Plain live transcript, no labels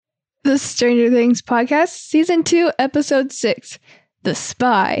The Stranger Things podcast, season 2, episode 6, The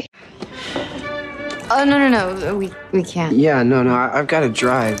Spy. Oh, no. We can't. Yeah, no, I've got to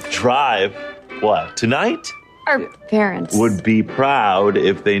drive. Drive? What, tonight? Our parents Would be proud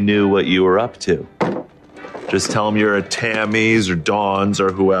if they knew what you were up to. Just tell them you're at Tammy's or Dawn's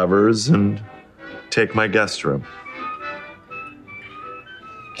or whoever's and take my guest room.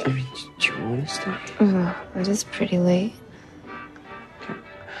 I mean, do you want to stay? It is pretty late.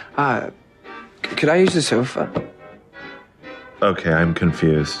 Could I use the sofa? Okay, I'm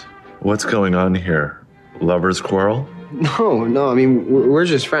confused. What's going on here? Lover's quarrel? No, I mean, we're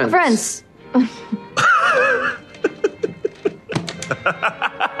just friends. Friends.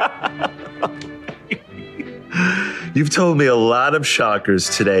 You've told me a lot of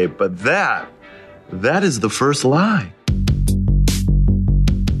shockers today, but that is the first lie.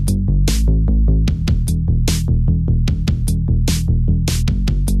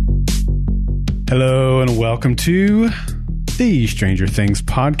 Hello and welcome to the Stranger Things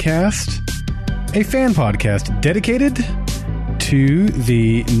podcast, a fan podcast dedicated to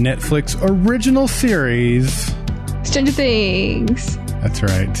the Netflix original series Stranger Things. That's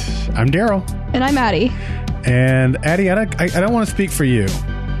right. I'm Daryl. And I'm Addie. And Addie, I don't want to speak for you,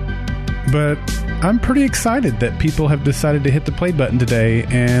 but I'm pretty excited that people have decided to hit the play button today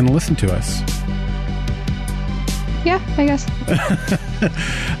and listen to us. Yeah, I guess.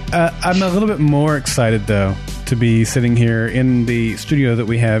 I'm a little bit more excited, though, to be sitting here in the studio that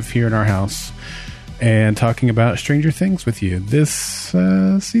we have here in our house and talking about Stranger Things with you. This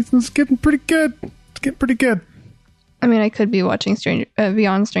season's getting pretty good. It's getting pretty good. I mean, I could be watching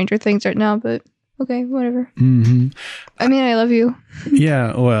Beyond Stranger Things right now, but okay, whatever. Mm-hmm. I mean, I love you.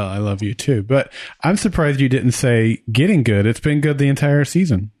 Yeah, well, I love you too. But I'm surprised you didn't say getting good. It's been good the entire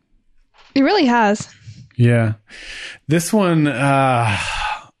season. It really has. Yeah. This one,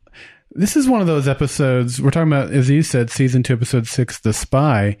 this is one of those episodes, we're talking about, as you said, season 2, episode 6, The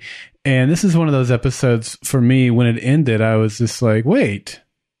Spy. And this is one of those episodes for me, when it ended, I was just like, wait,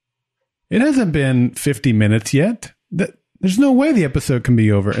 it hasn't been 50 minutes yet. There's no way the episode can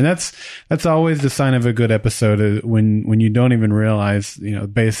be over. And that's always the sign of a good episode, when you don't even realize,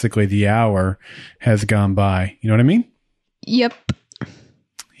 basically the hour has gone by. You know what I mean? Yep.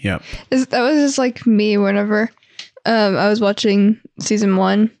 Yep. That was just like me whenever I was watching season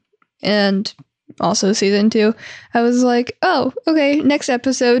 1 and also season 2. I was like, oh, okay, next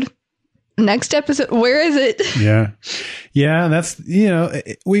episode. Where is it? Yeah. Yeah, that's,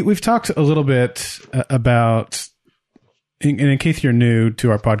 we've talked a little bit about, and in case you're new to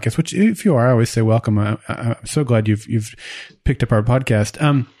our podcast, which if you are, I always say welcome. I'm so glad you've picked up our podcast.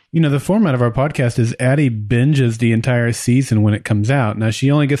 The format of our podcast is Addie binges the entire season when it comes out. Now, she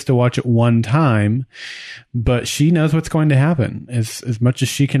only gets to watch it one time, but she knows what's going to happen as much as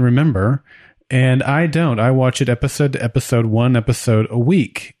she can remember. And I don't. I watch it episode to episode, one episode a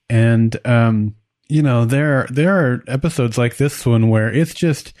week. And, there are episodes like this one where it's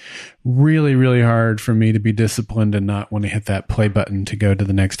just really, really hard for me to be disciplined and not want to hit that play button to go to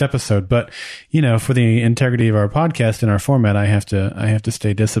the next episode. But, for the integrity of our podcast and our format, I have to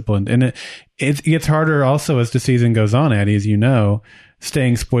stay disciplined. And it gets harder also as the season goes on, Addie, as you know,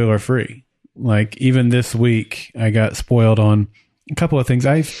 staying spoiler free. Like even this week, I got spoiled on a couple of things.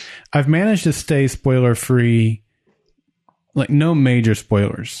 I've managed to stay spoiler free, like no major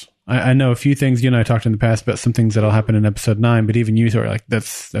spoilers. I know a few things, you and I talked in the past about some things that'll happen in episode 9, but even you are like,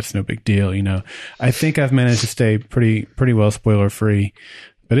 that's no big deal, I think I've managed to stay pretty well spoiler free,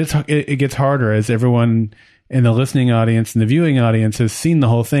 but it gets harder as everyone in the listening audience and the viewing audience has seen the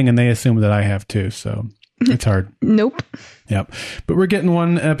whole thing and they assume that I have too. So it's hard. Nope. Yep. But we're getting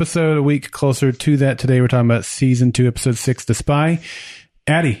one episode a week closer to that. Today we're talking about season 2, episode 6, The Spy.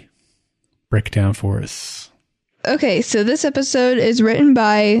 Addie, break it down for us. Okay, so this episode is written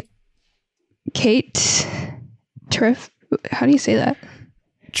by Kate how do you say that?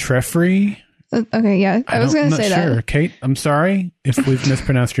 Treffry? Okay, yeah. I was going to say sure. that. Kate, I'm sorry if we've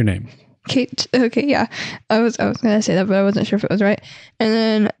mispronounced your name. Kate, okay, yeah. I was going to say that, but I wasn't sure if it was right. And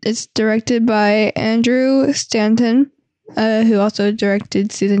then it's directed by Andrew Stanton, who also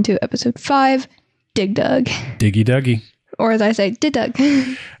directed season 2, episode 5, Dig Dug. Diggy Duggy. Or as I say, Dig Dug.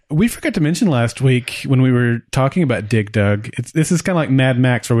 We forgot to mention last week when we were talking about Dig Dug, this is kind of like Mad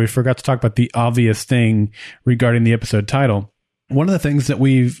Max, where we forgot to talk about the obvious thing regarding the episode title. One of the things that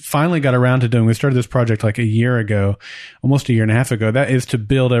we finally got around to doing, we started this project like a year ago, almost a year and a half ago, that is to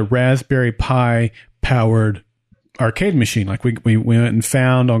build a Raspberry Pi powered arcade machine. Like we went and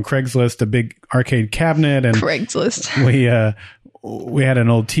found on Craigslist a big arcade cabinet, and Craigslist. we had an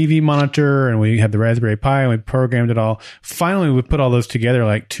old TV monitor and we had the Raspberry Pi and we programmed it all. Finally, we put all those together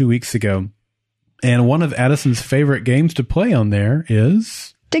like 2 weeks ago. And one of Addison's favorite games to play on there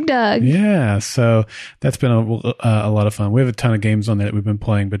is Dig Dug. Yeah, so that's been a lot of fun. We have a ton of games on there that we've been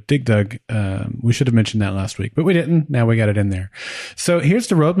playing, but Dig Dug, we should have mentioned that last week, but we didn't. Now we got it in there. So here's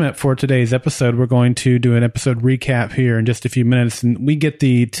the roadmap for today's episode. We're going to do an episode recap here in just a few minutes, and we get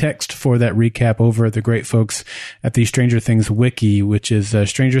the text for that recap over at the great folks at the Stranger Things Wiki, which is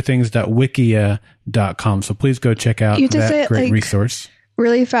strangerthings.wikia.com. So please go check out that great resource.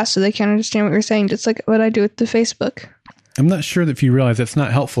 Really fast so they can't understand what you're saying, just like what I do with the Facebook. I'm not sure that if you realize that's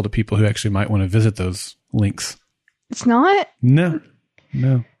not helpful to people who actually might want to visit those links. It's not? No.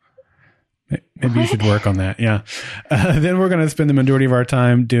 Maybe you should work on that. Yeah. Then we're going to spend the majority of our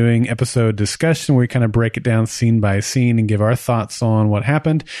time doing episode discussion where we kind of break it down scene by scene and give our thoughts on what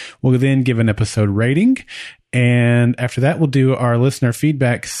happened. We'll then give an episode rating. And after that, we'll do our listener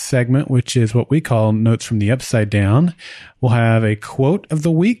feedback segment, which is what we call Notes from the Upside Down. We'll have a quote of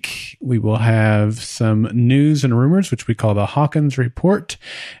the week. We will have some news and rumors, which we call the Hawkins Report.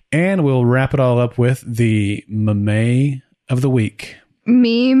 And we'll wrap it all up with the meme of the week.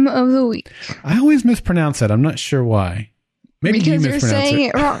 Meme of the week. I always mispronounce that. I'm not sure why. Maybe because you mispronounce saying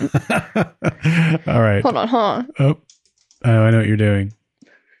it wrong. All right. Hold on. Oh, I know what you're doing.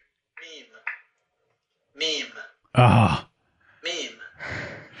 Meme. Ah. Meme.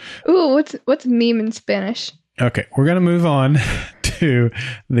 Ooh, what's meme in Spanish? Okay, we're going to move on to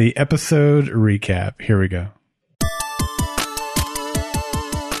the episode recap. Here we go.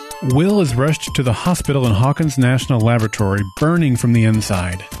 Will is rushed to the hospital in Hawkins National Laboratory, burning from the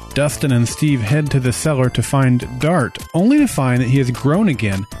inside. Dustin and Steve head to the cellar to find Dart, only to find that he has grown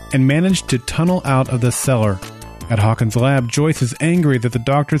again and managed to tunnel out of the cellar. At Hawkins' lab, Joyce is angry that the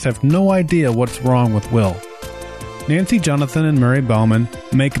doctors have no idea what's wrong with Will. Nancy, Jonathan, and Murray Bauman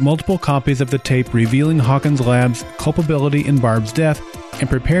make multiple copies of the tape revealing Hawkins' lab's culpability in Barb's death and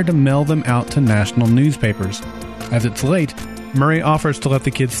prepare to mail them out to national newspapers. As it's late, Murray offers to let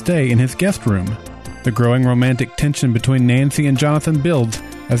the kids stay in his guest room. The growing romantic tension between Nancy and Jonathan builds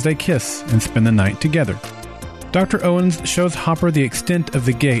as they kiss and spend the night together. Dr. Owens shows Hopper the extent of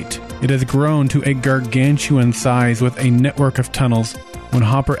the gate. It has grown to a gargantuan size with a network of tunnels. When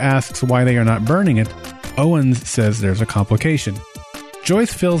Hopper asks why they are not burning it, Owens says there's a complication.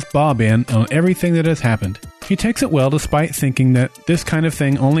 Joyce fills Bob in on everything that has happened. He takes it well despite thinking that this kind of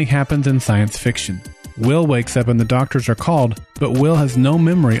thing only happens in science fiction. Will wakes up and the doctors are called, but Will has no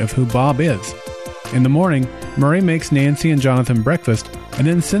memory of who Bob is. In the morning, Murray makes Nancy and Jonathan breakfast and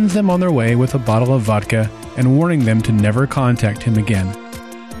then sends them on their way with a bottle of vodka and warning them to never contact him again.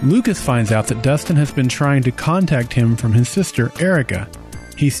 Lucas finds out that Dustin has been trying to contact him from his sister, Erica.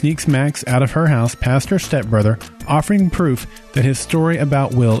 He sneaks Max out of her house past her stepbrother, offering proof that his story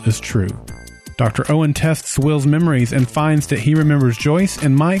about Will is true. Dr. Owen tests Will's memories and finds that he remembers Joyce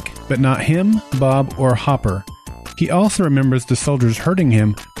and Mike, but not him, Bob, or Hopper. He also remembers the soldiers hurting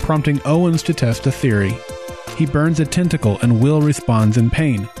him, prompting Owens to test a theory. He burns a tentacle and Will responds in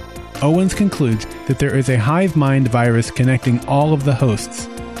pain. Owens concludes that there is a hive mind virus connecting all of the hosts.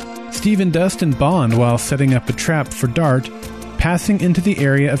 Steve and Dustin bond while setting up a trap for Dart, passing into the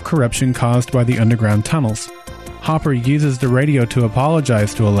area of corruption caused by the underground tunnels. Hopper uses the radio to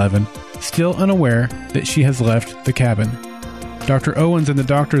apologize to Eleven, still unaware that she has left the cabin. Dr. Owens and the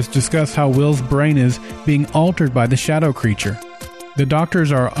doctors discuss how Will's brain is being altered by the shadow creature. The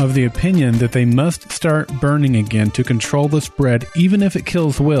doctors are of the opinion that they must start burning again to control the spread even if it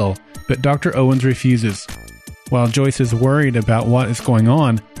kills Will, but Dr. Owens refuses. While Joyce is worried about what is going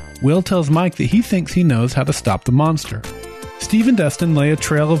on, Will tells Mike that he thinks he knows how to stop the monster. Steve and Dustin lay a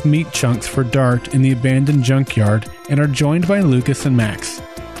trail of meat chunks for Dart in the abandoned junkyard and are joined by Lucas and Max.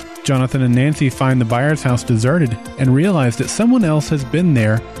 Jonathan and Nancy find the buyer's house deserted and realize that someone else has been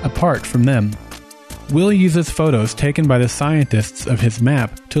there apart from them. Will uses photos taken by the scientists of his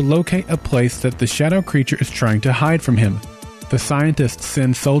map to locate a place that the shadow creature is trying to hide from him. The scientists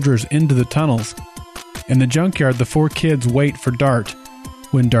send soldiers into the tunnels. In the junkyard, the four kids wait for Dart.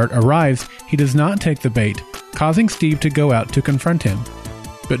 When Dart arrives, he does not take the bait, causing Steve to go out to confront him.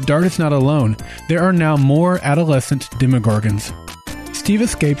 But Dart is not alone. There are now more adolescent Demogorgons. Steve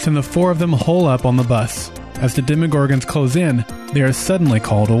escapes and the four of them hole up on the bus. As the Demogorgons close in, they are suddenly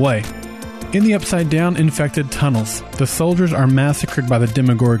called away. In the upside-down infected tunnels, the soldiers are massacred by the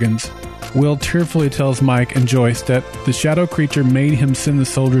Demogorgons. Will tearfully tells Mike and Joyce that the shadow creature made him send the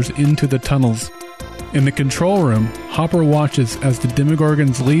soldiers into the tunnels. In the control room, Hopper watches as the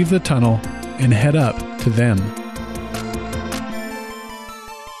Demogorgons leave the tunnel and head up to them.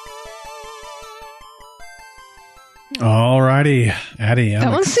 Alrighty, Addie.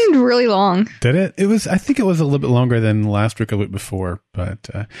 That one seemed really long. Did it? I think it was a little bit longer than last week or the week before, but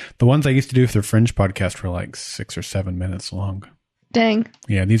the ones I used to do for the Fringe podcast were like 6 or 7 minutes long. Dang.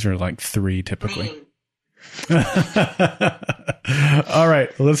 Yeah, these are like 3 typically. All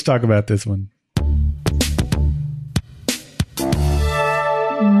right, let's talk about this one.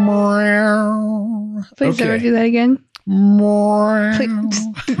 Please never do that again.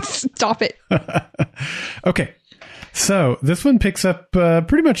 Please stop it. Okay. So this one picks up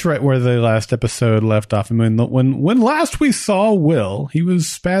pretty much right where the last episode left off. I mean, when last we saw Will, he was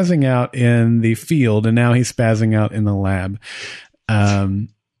spazzing out in the field, and now he's spazzing out in the lab.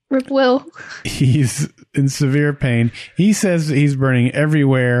 Rip Will. He's in severe pain. He says he's burning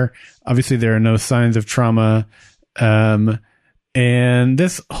everywhere. Obviously, there are no signs of trauma. And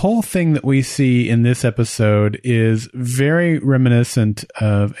this whole thing that we see in this episode is very reminiscent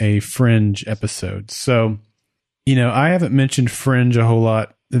of a Fringe episode. So, I haven't mentioned Fringe a whole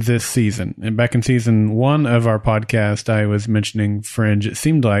lot this season. And back in season 1 of our podcast, I was mentioning Fringe. It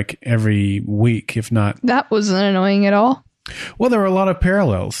seemed like every week, if not. That wasn't annoying at all. Well, there were a lot of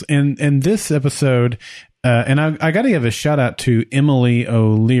parallels. And this episode, and I got to give a shout out to Emily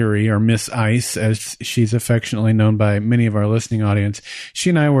O'Leary, or Miss Ice, as she's affectionately known by many of our listening audience. She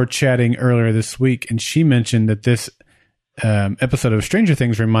and I were chatting earlier this week, and she mentioned that this episode of Stranger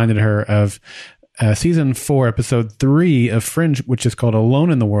Things reminded her of season 4, episode 3 of Fringe, which is called Alone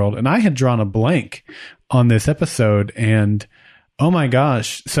in the World. And I had drawn a blank on this episode, and oh my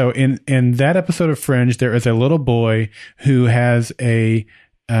gosh. So in that episode of Fringe, there is a little boy who has a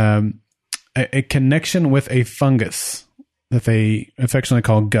connection with a fungus that they affectionately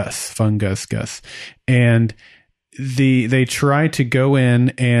call Gus. And they try to go in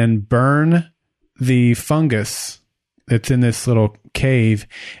and burn the fungus that's in this little cave,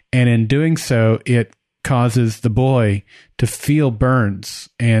 and in doing so, it causes the boy to feel burns,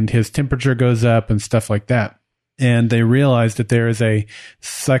 and his temperature goes up and stuff like that. And they realize that there is a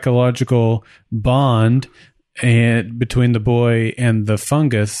psychological bond between the boy and the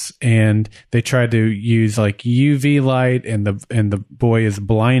fungus, and they try to use like UV light, and the boy is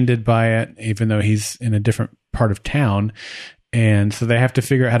blinded by it, even though he's in a different part of town. And so they have to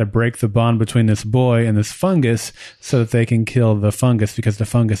figure out how to break the bond between this boy and this fungus so that they can kill the fungus, because the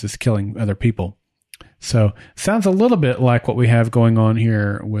fungus is killing other people. So sounds a little bit like what we have going on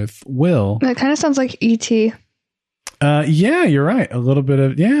here with Will. That kind of sounds like E.T. Yeah, you're right. A little bit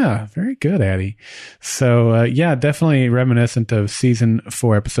of, very good, Addie. So, definitely reminiscent of season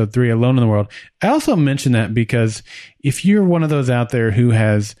 4, episode 3, Alone in the World. I also mention that because if you're one of those out there who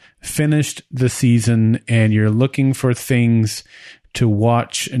has finished the season and you're looking for things to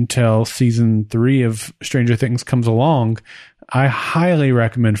watch until season 3 of Stranger Things comes along, I highly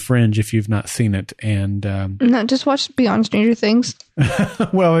recommend Fringe if you've not seen it. And not just watch Beyond Stranger Things.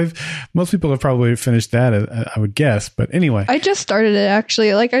 Well, most people have probably finished that, I would guess. But anyway, I just started it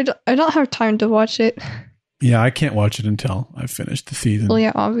actually. Like I don't have time to watch it. Yeah, I can't watch it until I've finished the season. Well,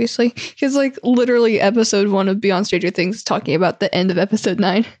 yeah, obviously, because like literally episode 1 of Beyond Stranger Things is talking about the end of episode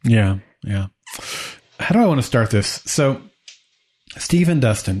 9. Yeah. How do I want to start this? So, Steve and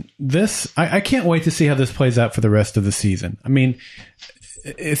Dustin, I can't wait to see how this plays out for the rest of the season. I mean,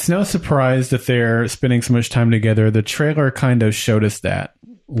 it's no surprise that they're spending so much time together. The trailer kind of showed us that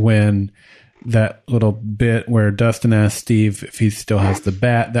when that little bit where Dustin asked Steve if he still has the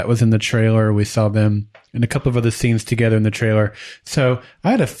bat, that was in the trailer. We saw them in a couple of other scenes together in the trailer. So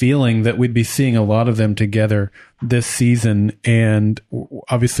I had a feeling that we'd be seeing a lot of them together this season. And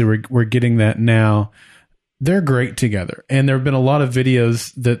obviously we're getting that now. They're great together. And there have been a lot of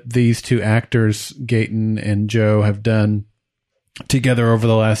videos that these two actors, Gaten and Joe, have done together over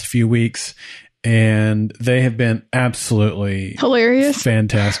the last few weeks. And they have been absolutely hilarious.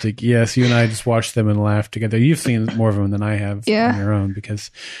 Fantastic. Yes, you and I just watched them and laughed together. You've seen more of them than I have on your own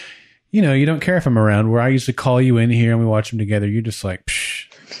because, you don't care if I'm around. Where I usually call you in here and we watch them together. You're just like,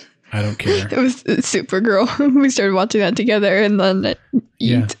 psh, I don't care. It was Supergirl. We started watching that together and then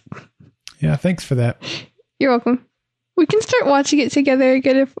Yeah, thanks for that. You're welcome. We can start watching it together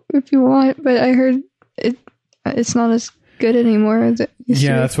again if you want, but I heard it's not as good anymore as it used to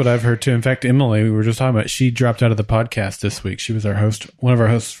be. That's what I've heard too. In fact, Emily, we were just talking about, she dropped out of the podcast this week. She was our host, one of our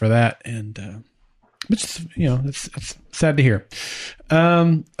hosts for that, and which it's sad to hear.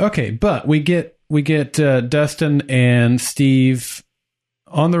 Okay, but we get Dustin and Steve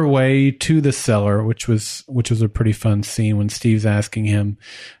on their way to the cellar, which was a pretty fun scene when Steve's asking him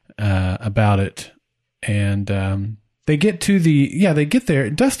about it. And they get there.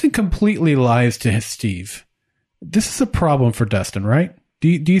 Dustin completely lies to Steve. This is a problem for Dustin, right? Do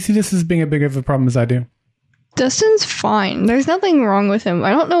you see this as being as big of a problem as I do? Dustin's fine. There's nothing wrong with him.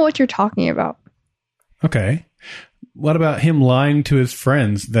 I don't know what you're talking about. Okay. What about him lying to his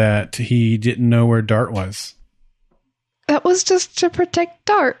friends that he didn't know where Dart was? That was just to protect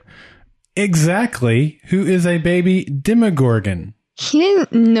Dart. Exactly. Who is a baby Demogorgon? He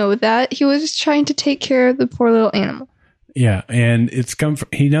didn't know that. He was just trying to take care of the poor little animal. Yeah, and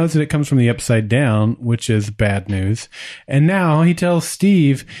he knows that it comes from the Upside Down, which is bad news. And now he tells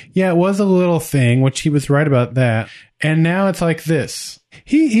Steve, yeah, it was a little thing, which he was right about that. And now it's like this.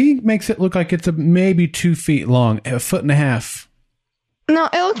 He makes it look like it's maybe 2 feet long, 1.5 feet. No,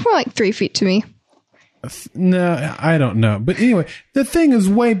 it looks more like 3 feet to me. No, I don't know. But anyway, the thing is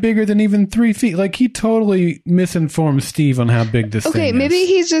way bigger than even 3 feet. Like, he totally misinformed Steve on how big this thing is. Okay, maybe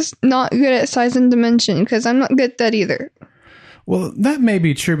he's just not good at size and dimension, because I'm not good at that either. Well, that may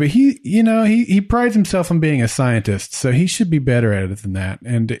be true, but he prides himself on being a scientist, so he should be better at it than that.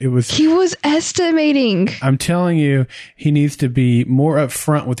 And he was estimating. I'm telling you, he needs to be more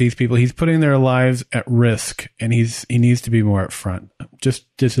upfront with these people. He's putting their lives at risk, and he needs to be more upfront. I'm just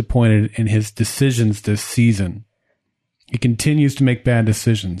disappointed in his decisions this season. He continues to make bad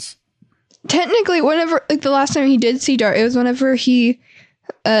decisions. Technically, whenever, like, the last time he did see Dart, it was whenever he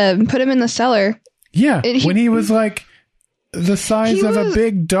put him in the cellar. Yeah, when he was like the size of a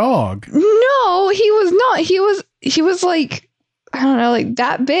big dog. No, he was not. He was like, I don't know, like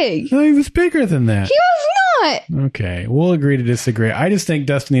that big. No, he was bigger than that. He was not. Okay, we'll agree to disagree. I just think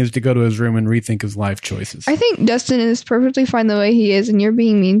Dustin needs to go to his room and rethink his life choices. I think Dustin is perfectly fine the way he is, and you're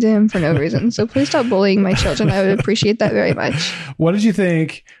being mean to him for no reason. So please stop bullying my children. I would appreciate that very much. What did you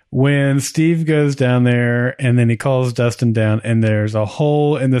think when Steve goes down there and then he calls Dustin down and there's a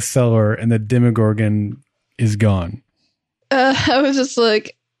hole in the cellar and the Demogorgon is gone? I was just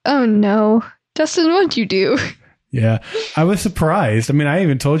like, oh no. Dustin, what'd you do? Yeah, I was surprised. I mean, I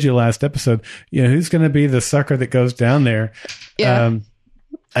even told you last episode, who's going to be the sucker that goes down there? Yeah.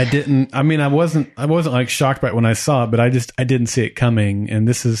 I wasn't like shocked by it when I saw it, but I didn't see it coming. And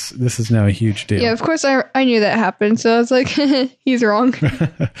this is now a huge deal. Yeah, of course I knew that happened. So I was like, he's wrong.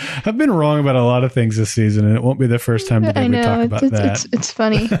 I've been wrong about a lot of things this season, and it won't be the first time today we talk about that. It's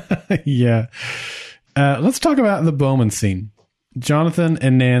funny. Yeah. Let's talk about the Bowman scene. Jonathan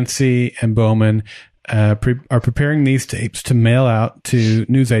and Nancy and Bowman are preparing these tapes to mail out to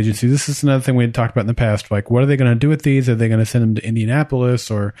news agencies. This is another thing we had talked about in the past. Like, what are they going to do with these? Are they going to send them to Indianapolis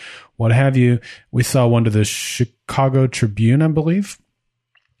or what have you? We saw one to the Chicago Tribune, I believe.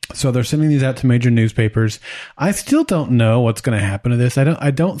 So they're sending these out to major newspapers. I still don't know what's going to happen to this.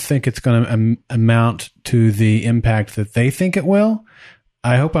 I don't think it's going to amount to the impact that they think it will.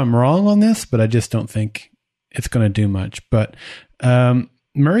 I hope I'm wrong on this, but I just don't think it's going to do much. But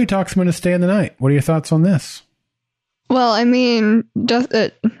Murray talks him into staying the night. What are your thoughts on this? Well, I mean, not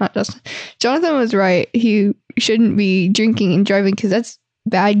Dustin. Jonathan was right. He shouldn't be drinking and driving because that's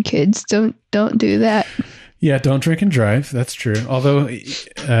bad. Kids don't do that. Yeah, don't drink and drive. That's true. Although,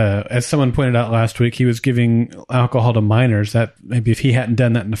 as someone pointed out last week, he was giving alcohol to minors. That maybe if he hadn't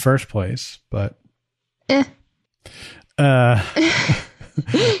done that in the first place, but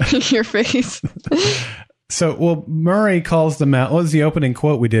your face. So, well, Murray calls them out. What was the opening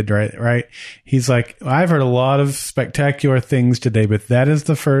quote we did, right? He's like, I've heard a lot of spectacular things today, but that is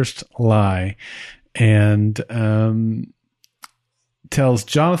the first lie. And tells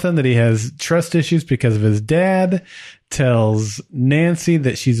Jonathan that he has trust issues because of his dad. Tells Nancy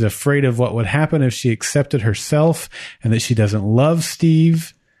that she's afraid of what would happen if she accepted herself and that she doesn't love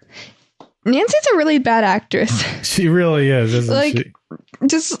Steve. Nancy's a really bad actress. She really is, isn't she?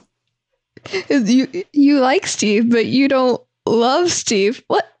 Just... You like Steve, but you don't love Steve.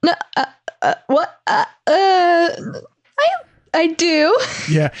 What? No, what? I do.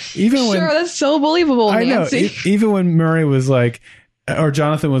 Yeah, even when that's so believable. I Nancy. know. Even when Murray was like, or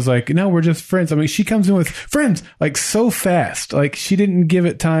Jonathan was like, no, we're just friends. I mean, she comes in with friends like so fast. Like she didn't give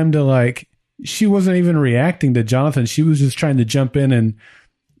it time to like. She wasn't even reacting to Jonathan. She was just trying to jump in and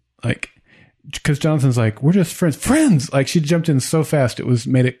like. Because Jonathan's like, we're just friends. Like she jumped in so fast,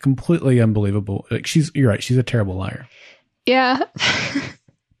 made it completely unbelievable. Like you're right. She's a terrible liar. Yeah.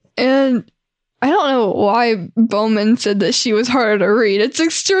 And I don't know why Bowman said that she was harder to read. It's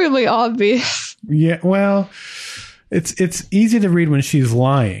extremely obvious. Yeah. Well, it's easy to read when she's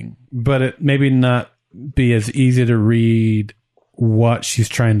lying, but it maybe not be as easy to read what she's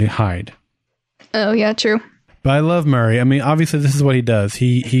trying to hide. Oh yeah, true. But I love Murray. I mean, obviously, this is what he does.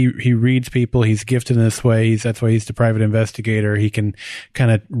 He reads people. He's gifted in this way. That's why he's the private investigator. He can kind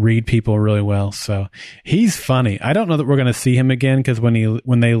of read people really well. So he's funny. I don't know that we're going to see him again because when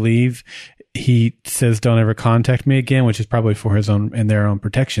they leave, he says, "Don't ever contact me again," which is probably for his own and their own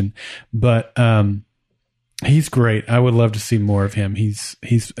protection. But He's great. I would love to see more of him. He's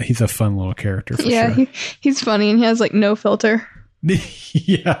a fun little character for sure. He's funny and he has like no filter.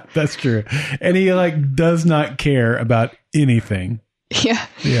 Yeah, that's true. And he like does not care about anything. Yeah.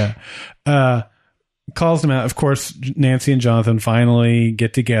 Yeah. Calls them out. Of course, Nancy and Jonathan finally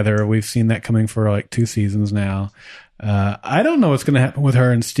get together. We've seen that coming for like 2 seasons now. I don't know what's going to happen with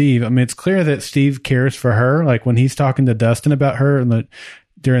her and Steve. I mean, it's clear that Steve cares for her. Like when he's talking to Dustin about her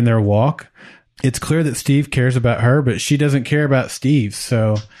during their walk, it's clear that Steve cares about her, but she doesn't care about Steve.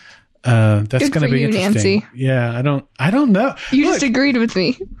 So that's going to be interesting. Nancy. Yeah, I don't know. You just agreed with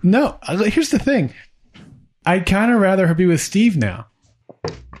me. No, here's the thing. I'd kind of rather her be with Steve now.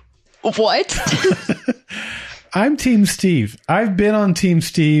 What? I'm Team Steve. I've been on Team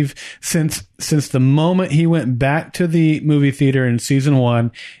Steve since the moment he went back to the movie theater in season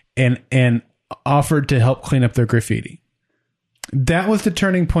 1 and offered to help clean up their graffiti. That was the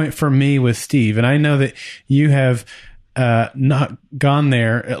turning point for me with Steve. And I know that you have not gone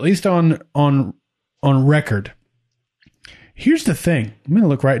there, at least on record. Here's the thing. I'm going to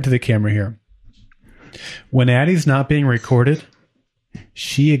look right into the camera here. When Addie's not being recorded,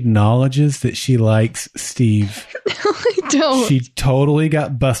 she acknowledges that she likes Steve. No, I don't. She totally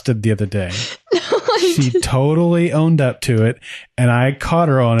got busted the other day. No, I She didn't. totally owned up to it, and I caught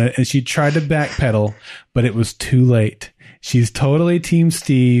her on it, and she tried to backpedal, but it was too late. She's totally Team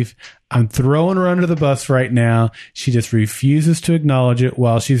Steve. I'm throwing her under the bus right now. She just refuses to acknowledge it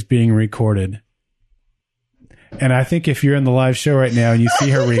while she's being recorded. And I think if you're in the live show right now and you see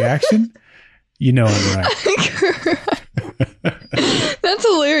her reaction, you know I'm right. That's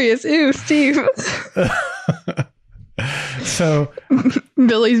hilarious. Ew, Steve. So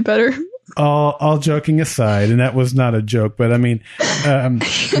Billy's better. all joking aside, and that was not a joke, but I mean,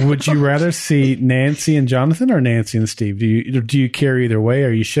 would you rather see Nancy and Jonathan or Nancy and Steve? Do you care either way?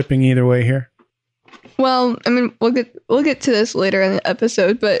 Are you shipping either way here? Well, I mean, we'll get to this later in the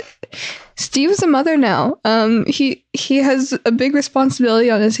episode, but Steve's a mother now. He has a big responsibility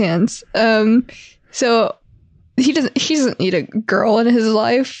on his hands. So he doesn't need a girl in his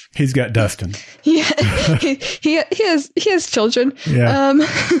life. He's got Dustin. Yeah, he has children. Yeah.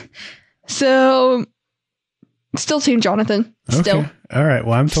 So still Team Jonathan. Still. Okay. All right.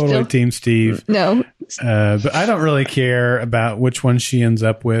 Well, I'm totally Team Steve. No. But I don't really care about which one she ends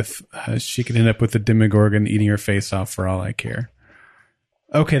up with. She could end up with the Demogorgon eating her face off for all I care.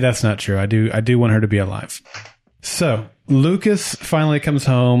 Okay, that's not true. I do want her to be alive. So Lucas finally comes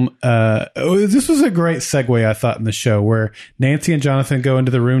home. This was a great segue, I thought, in the show where Nancy and Jonathan go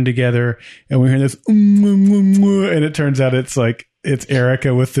into the room together, and we hear this, and it turns out it's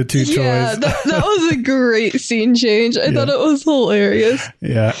Erica with the 2 toys. Yeah, that was a great scene change. I thought it was hilarious.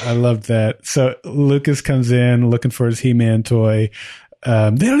 Yeah, I loved that. So Lucas comes in looking for his He-Man toy. They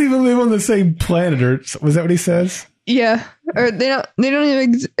don't even live on the same planet, or was that what he says? Yeah, or they don't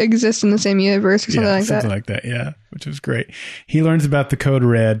even exist in the same universe or something something like that. Yeah, which was great. He learns about the code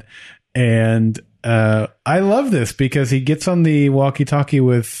red, and I love this because he gets on the walkie-talkie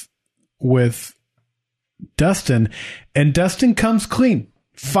with Dustin, and Dustin comes clean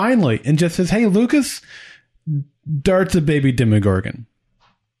finally and just says, "Hey, Lucas, Dart's a baby Demogorgon."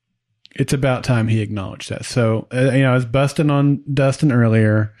 It's about time he acknowledged that. So, I was busting on Dustin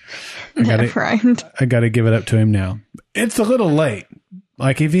earlier. I got to give it up to him now. It's a little late.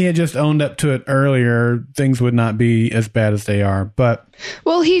 Like, if he had just owned up to it earlier, things would not be as bad as they are. But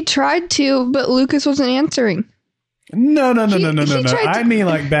well, he tried to, but Lucas wasn't answering. No. I mean,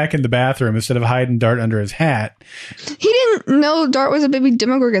 like back in the bathroom instead of hiding Dart under his hat. He didn't know Dart was a baby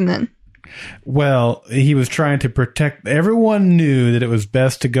Demogorgon then. Well, he was trying to protect. Everyone knew that it was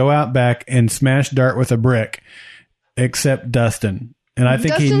best to go out back and smash Dart with a brick, except Dustin. And I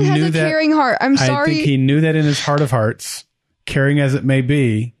think Dustin he has knew a that. Caring heart. I'm sorry. I think he knew that in his heart of hearts, caring as it may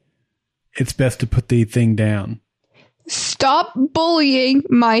be, it's best to put the thing down. Stop bullying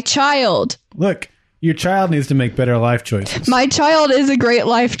my child. Look, your child needs to make better life choices. My child is a great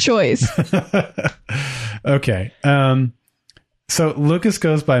life choice. Okay. So Lucas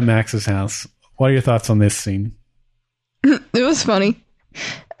goes by Max's house. What are your thoughts on this scene? It was funny.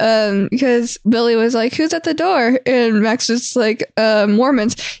 Because Billy was like, "Who's at the door?" And Max was like,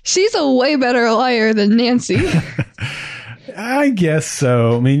 "Mormons." She's a way better liar than Nancy. I guess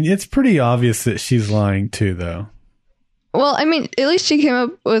so. I mean, it's pretty obvious that she's lying too, though. Well, I mean, at least she came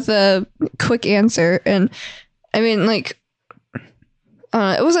up with a quick answer. And I mean, like,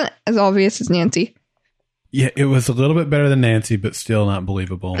 it wasn't as obvious as Nancy. Yeah, it was a little bit better than Nancy, but still not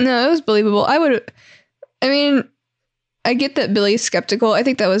believable. No, it was believable. I mean, I get that Billy's skeptical. I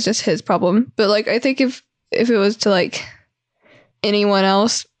think that was just his problem. But, like, I think if it was to, like, anyone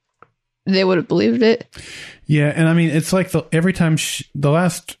else, they would have believed it. Yeah, and I mean, it's like every time the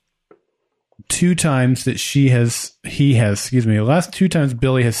last two times that the last two times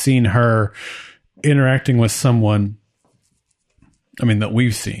Billy has seen her interacting with someone, I mean, that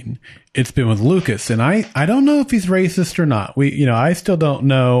we've seen, it's been with Lucas. And I don't know if he's racist or not. I still don't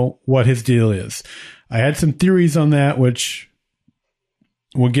know what his deal is. I had some theories on that, which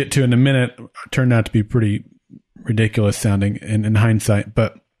we'll get to in a minute, turned out to be pretty ridiculous sounding in hindsight.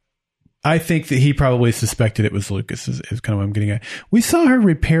 But I think that he probably suspected it was Lucas is kind of what I'm getting at. We saw her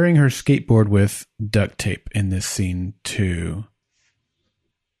repairing her skateboard with duct tape in this scene too.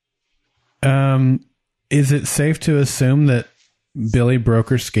 Is it safe to assume that Billy broke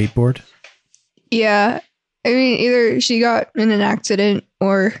her skateboard? Yeah. I mean, either she got in an accident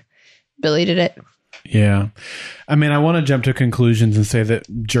or Billy did it. Yeah. I mean, I want to jump to conclusions and say that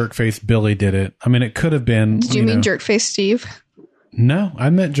jerkface Billy did it. I mean, it could have been... Did you mean jerkface Steve? No, I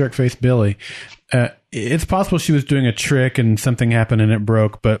meant jerkface Billy. It's possible she was doing a trick and something happened and it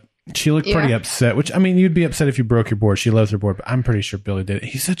broke, but she looked pretty upset, which, I mean, you'd be upset if you broke your board. She loves her board, but I'm pretty sure Billy did it.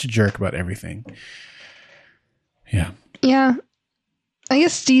 He's such a jerk about everything. Yeah. Yeah. I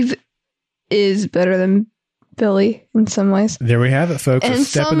guess Steve is better than Billy in some ways. There we have it, folks. A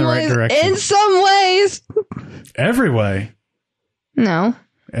step in the right direction. In some ways. Every way. No.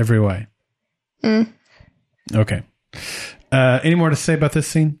 Every way. Okay. Any more to say about this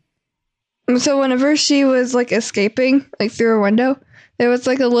scene? So whenever she was like escaping, like through a window, there was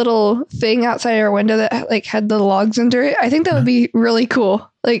like a little thing outside her window that like had the logs under it. I think that would be really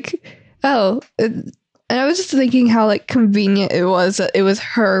cool. Like, and I was just thinking how like convenient it was that it was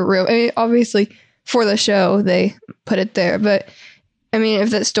her room. I mean, obviously for the show they put it there, but I mean, if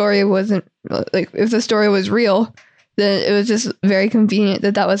that story wasn't like, if the story was real, then it was just very convenient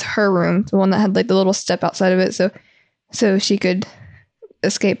that was her room, the one that had like the little step outside of it, so she could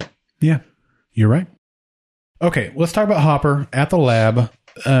escape. Yeah, you're right. Okay, let's talk about Hopper at the lab.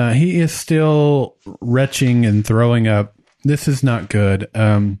 He is still retching and throwing up. This is not good.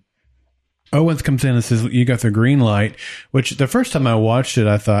 Owens comes in and says, "You got the green light," which the first time I watched it,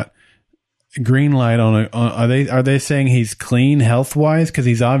 I thought, green light are they saying he's clean health wise? Because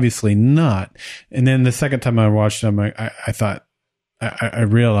he's obviously not. And then the second time I watched him, I thought, I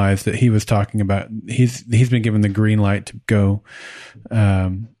realized that he was talking about he's been given the green light to go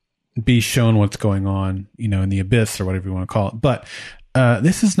be shown what's going on, in the abyss or whatever you want to call it. But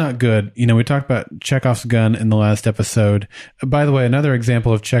this is not good. We talked about Chekhov's gun in the last episode. By the way, another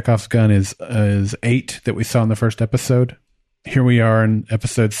example of Chekhov's gun is 8 that we saw in the first episode. Here we are in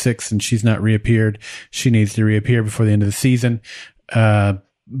episode 6, and she's not reappeared. She needs to reappear before the end of the season.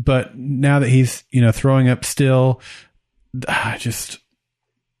 But now that he's, throwing up still,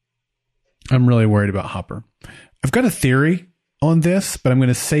 I'm really worried about Hopper. I've got a theory on this, but I'm going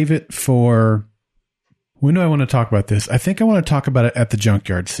to save it for... When do I want to talk about this? I think I want to talk about it at the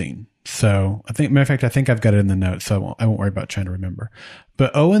junkyard scene. So matter of fact, I think I've got it in the notes, so I won't worry about trying to remember.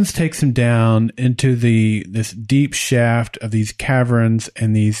 But Owens takes him down into this deep shaft of these caverns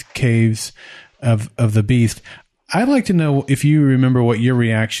and these caves of the beast. I'd like to know if you remember what your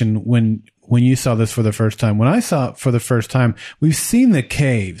reaction when you saw this for the first time. When I saw it for the first time, we've seen the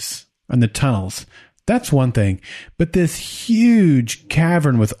caves and the tunnels. That's one thing. But this huge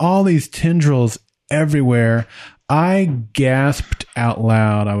cavern with all these tendrils everywhere, I gasped out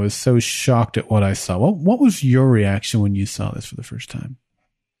loud. I was so shocked at what I saw. What was your reaction when you saw this for the first time?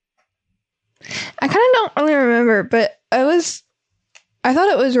 I kind of don't really remember, but I thought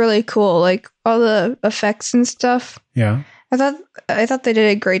it was really cool, like all the effects and stuff. Yeah. I thought they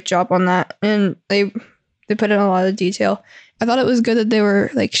did a great job on that, and they put in a lot of detail. I thought it was good that they were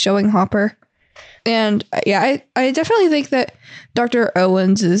like showing Hopper. And yeah, I definitely think that Dr.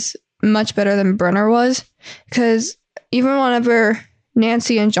 Owens is much better than Brenner was, because even whenever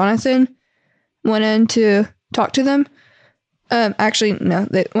Nancy and Jonathan went in to talk to them,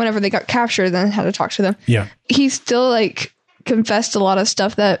 whenever they got captured, then had to talk to them. Yeah, he still like confessed a lot of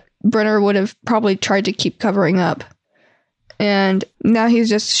stuff that Brenner would have probably tried to keep covering up, and now he's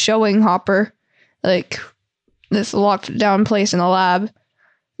just showing Hopper like this locked down place in the lab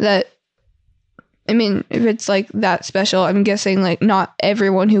that. I mean, if it's like that special, I'm guessing like not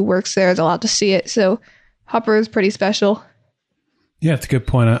everyone who works there is allowed to see it. So Hopper is pretty special. Yeah, it's a good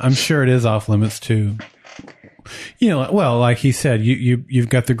point. I'm sure it is off limits too. Well, like he said, you've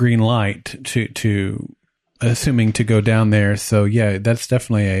got the green light to assuming to go down there. So yeah, that's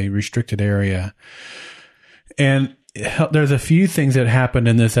definitely a restricted area. And there's a few things that happened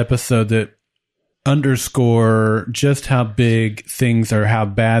in this episode that underscore just how big things or how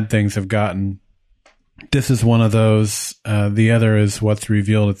bad things have gotten. this is one of those. The other is what's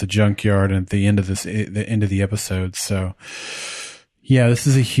revealed at the junkyard and at the end of the end of the episode. So, yeah, this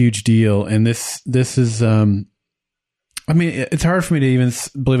is a huge deal, and this is. I mean, it's hard for me to even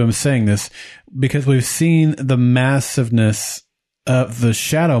believe I'm saying this because we've seen the massiveness of the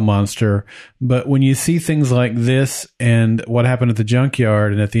shadow monster, but when you see things like this and what happened at the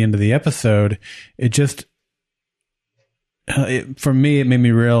junkyard and at the end of the episode, it just. For me, it made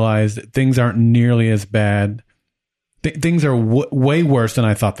me realize that things aren't nearly as bad. Things are way worse than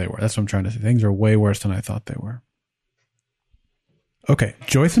I thought they were. That's what I'm trying to say. Things are way worse than I thought they were. Okay,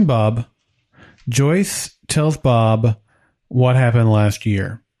 Joyce and Bob. Joyce tells Bob what happened last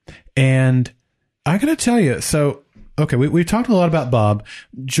year. And I got to tell you, so, okay, we've talked a lot about Bob.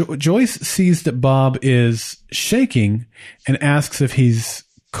 Joyce sees that Bob is shaking and asks if he's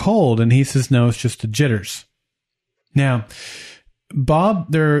cold, and he says, no, it's just the jitters. Now, Bob,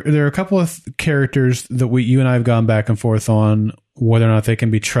 there are a couple of characters that you and I have gone back and forth on whether or not they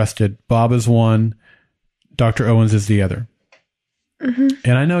can be trusted. Bob is one, Dr. Owens is the other. Mm-hmm.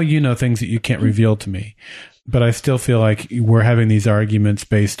 And I know you know things that you can't reveal to me, but I still feel like we're having these arguments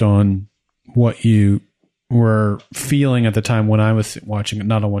based on what you were feeling at the time when I was watching it,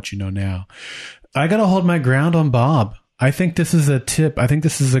 not on what you know now. I got to hold my ground on Bob. I think this is a tip. I think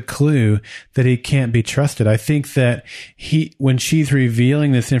this is a clue that he can't be trusted. I think that when she's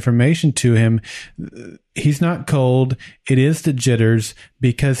revealing this information to him, he's not cold. It is the jitters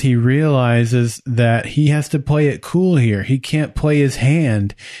because he realizes that he has to play it cool here. He can't play his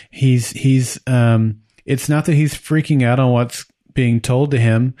hand. It's not that he's freaking out on what's being told to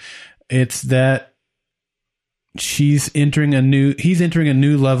him. It's that he's entering a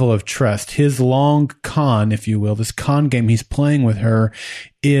new level of trust. His long con, if you will, this con game he's playing with her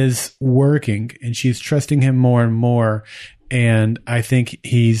is working, and she's trusting him more and more. And I think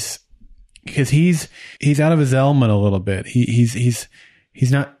he's out of his element a little bit. He's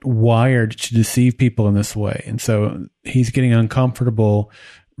not wired to deceive people in this way. And so he's getting uncomfortable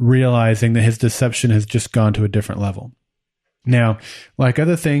realizing that his deception has just gone to a different level. Now, like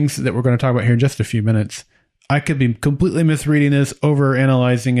other things that we're going to talk about here in just a few minutes, I could be completely misreading this,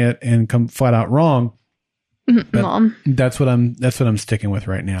 overanalyzing it, and come flat out wrong. Mom, that's what I'm sticking with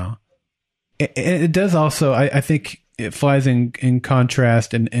right now. It does also, I think, it flies in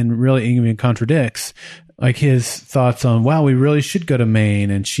contrast and really even contradicts like his thoughts on, wow, we really should go to Maine,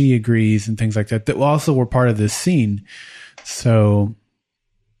 and she agrees and things like that. That also were part of this scene. So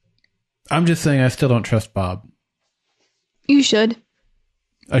I'm just saying, I still don't trust Bob. you should.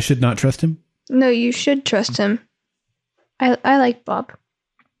 I should not trust him. No, you should trust him. I like Bob.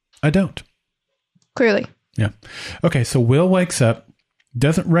 I don't. Clearly. Yeah. Okay, so Will wakes up,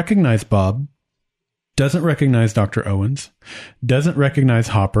 doesn't recognize Bob, doesn't recognize Dr. Owens, doesn't recognize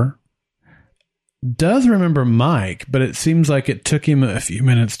Hopper, does remember Mike, but it seems like it took him a few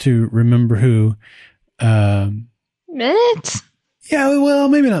minutes to remember who. Minutes? Yeah, well,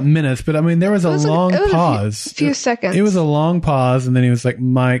 maybe not minutes, but I mean, there was a long pause. A few seconds. It was a long pause, and then he was like,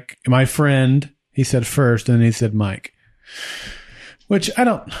 Mike, my friend, he said first, and then he said Mike. Which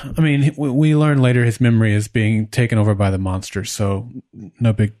we learn later his memory is being taken over by the monster, so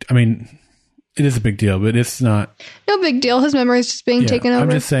it is a big deal, but it's not. No big deal. His memory is just being taken over.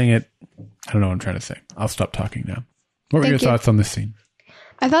 I'm just saying it. I don't know what I'm trying to say. I'll stop talking now. What were your thoughts on this scene?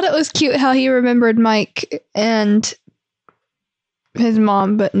 I thought it was cute how he remembered Mike and his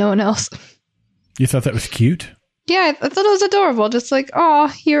mom, but no one else. You thought that was cute? Yeah, I thought it was adorable. Just like, oh,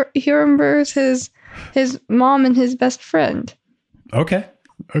 he remembers his mom and his best friend. Okay.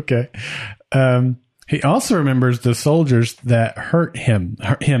 He also remembers the soldiers that hurt him,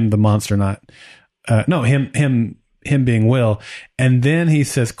 the monster, him being Will. And then he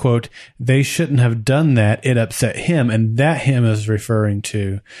says, quote, they shouldn't have done that. It upset him. And that him is referring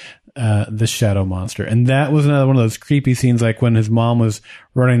to the shadow monster. And that was another one of those creepy scenes, like when his mom was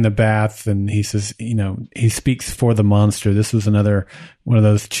running the bath and he says, he speaks for the monster. This was another one of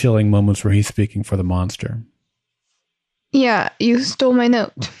those chilling moments where he's speaking for the monster. Yeah, you stole my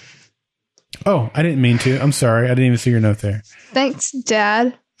note. Oh, I didn't mean to. I'm sorry. I didn't even see your note there. Thanks,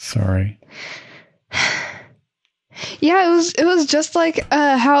 Dad. Sorry. Yeah, it was just like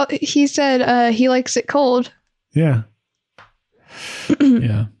how he said he likes it cold. Yeah.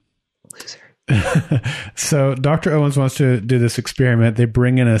 Yeah. Loser. So Dr. Owens wants to do this experiment. They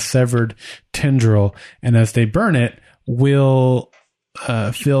bring in a severed tendril, and as they burn it, Will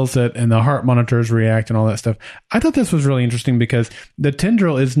feels it, and the heart monitors react and all that stuff. I thought this was really interesting because the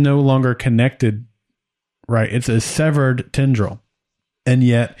tendril is no longer connected, right? It's a severed tendril, and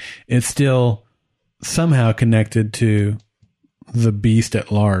yet it's still somehow connected to the beast at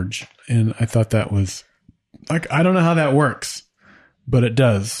large. And I thought that was Like, I don't know how that works, but it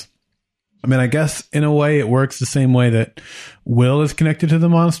does. I mean, I guess in a way it works the same way that Will is connected to the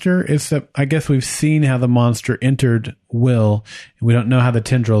monster, except I guess we've seen how the monster entered Will, and we don't know how the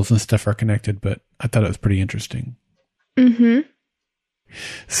tendrils and stuff are connected, but I thought it was pretty interesting. Mm-hmm.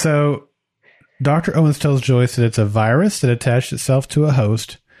 So Dr. Owens tells Joyce that it's a virus that attached itself to a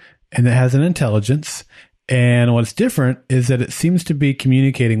host and that has an intelligence. And what's different is that it seems to be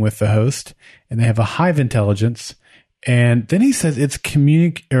communicating with the host, and they have a hive intelligence. And then he says it's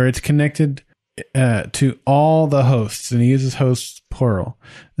connected to all the hosts, and he uses hosts plural.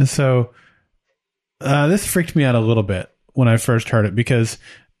 And so this freaked me out a little bit when I first heard it, because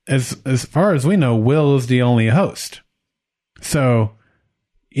as far as we know, Will is the only host. So,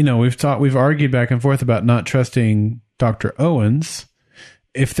 you know, we've argued back and forth about not trusting Dr. Owens.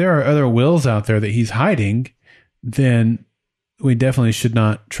 If there are other Wills out there that he's hiding, then we definitely should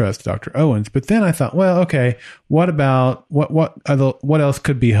not trust Dr. Owens. But then I thought, well, okay, what about what else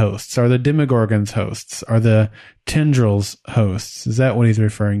could be hosts? Are the Demogorgons hosts? Are the tendrils hosts? Is that what he's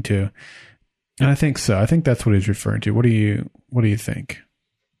referring to? And I think so. I think that's what he's referring to. What do you think?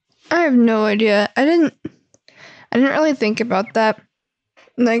 I have no idea. I didn't really think about that,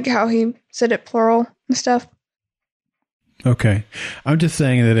 like how he said it plural and stuff. Okay. I'm just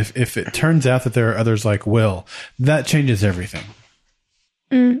saying that if it turns out that there are others like Will, that changes everything.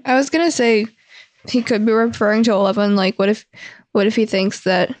 I was going to say he could be referring to 11. Like, what if he thinks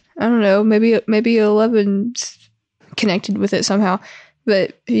that, I don't know, maybe 11's connected with it somehow,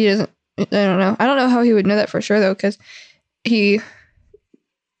 but he doesn't. I don't know. I don't know how he would know that for sure, though, because he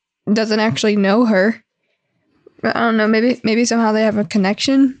doesn't actually know her. I don't know. Maybe somehow they have a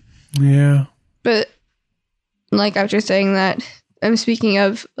connection. Yeah. But like after saying that, I'm speaking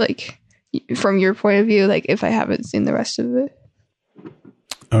of like from your point of view, like if I haven't seen the rest of it.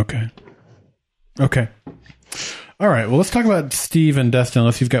 Okay. All right. Well, let's talk about Steve and Dustin,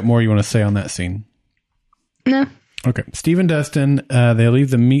 unless you've got more you want to say on that scene. No. Okay. Steve and Dustin, they leave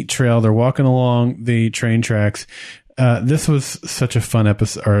the meat trail. They're walking along the train tracks. This was such a fun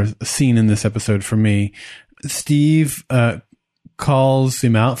episode or scene in this episode for me. Steve calls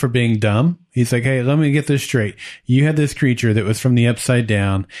him out for being dumb. He's like, hey, let me get this straight. You had this creature that was from the upside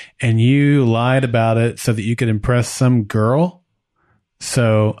down, and you lied about it so that you could impress some girl.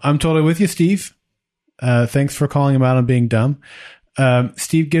 So I'm totally with you, Steve. Thanks for calling him out on being dumb.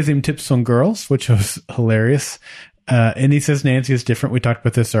 Steve gives him tips on girls, which was hilarious. And he says Nancy is different. We talked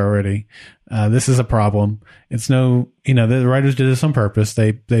about this already. This is a problem. It's the writers did this on purpose.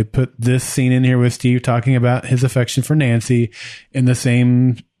 They put this scene in here with Steve talking about his affection for Nancy in the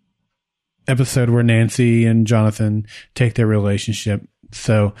same episode where Nancy and Jonathan take their relationship.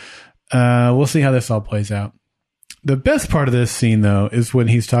 So, we'll see how this all plays out. The best part of this scene, though, is when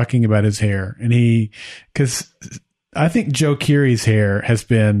he's talking about his hair, and because I think Joe Keery's hair has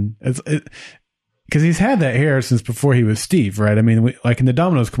been, because he's had that hair since before he was Steve, right? I mean, like in the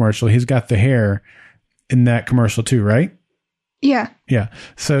Domino's commercial, he's got the hair in that commercial too, right? Yeah. Yeah.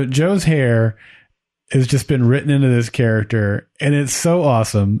 So Joe's hair has just been written into this character, and it's so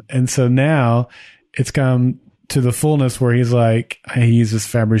awesome. And so now it's come to the fullness where he's like, he uses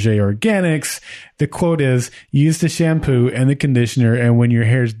Fabergé Organics. The quote is, use the shampoo and the conditioner, and when your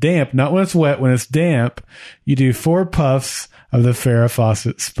hair's damp, not when it's wet, when it's damp, you do 4 puffs of the Farrah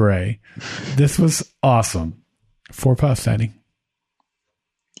Fawcett spray. This was awesome. 4 puffs, Annie.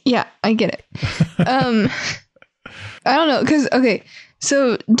 Yeah, I get it. I don't know, because, okay,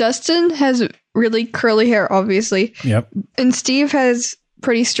 so Dustin has really curly hair, obviously. Yep. And Steve has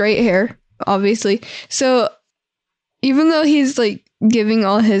pretty straight hair, obviously. So even though he's like giving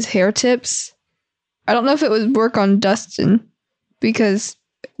all his hair tips, I don't know if it would work on Dustin because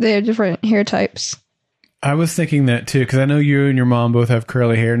they have different hair types. I was thinking that too, because I know you and your mom both have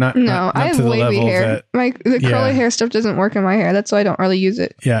curly hair. Not I have to the wavy level hair. The curly hair stuff doesn't work in my hair. That's why I don't really use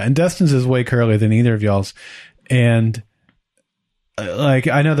it. Yeah, and Dustin's is way curlier than either of y'all's. And like,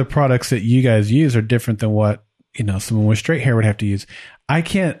 I know the products that you guys use are different than what, someone with straight hair would have to use. I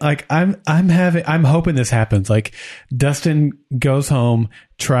can't, like, I'm hoping this happens. Like, Dustin goes home,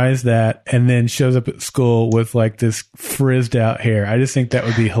 tries that, and then shows up at school with like this frizzed out hair. I just think that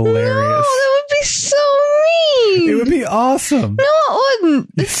would be hilarious. No, that would be so mean. It would be awesome. No, it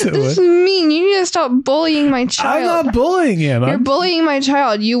wouldn't. This is mean. You need to stop bullying my child. I'm not bullying him. You're bullying my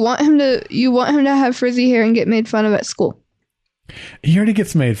child. You want him to have frizzy hair and get made fun of at school. He already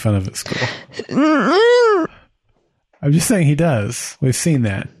gets made fun of at school. I'm just saying he does. We've seen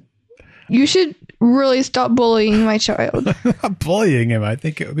that. You should really stop bullying my child. I'm not bullying him. I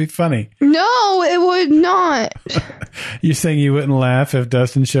think it would be funny. No, it would not. You're saying you wouldn't laugh if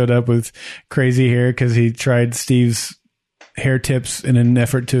Dustin showed up with crazy hair because he tried Steve's hair tips in an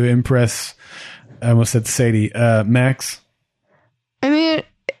effort to impress, I almost said Sadie, Max? I mean,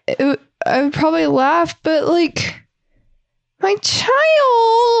 I would probably laugh, but like, my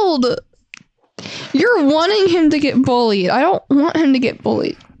child! You're wanting him to get bullied. I don't want him to get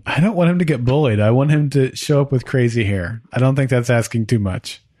bullied. I don't want him to get bullied. I want him to show up with crazy hair. I don't think that's asking too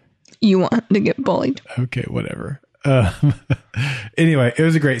much. You want him to get bullied. Okay, whatever. Anyway, it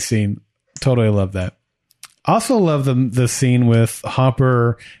was a great scene. Totally love that. Also love the scene with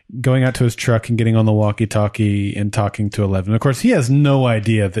Hopper going out to his truck and getting on the walkie-talkie and talking to Eleven. Of course, he has no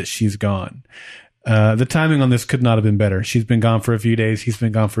idea that she's gone. The timing on this could not have been better. She's been gone for a few days. He's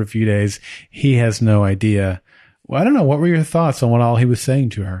been gone for a few days. He has no idea. Well, I don't know. What were your thoughts on what all he was saying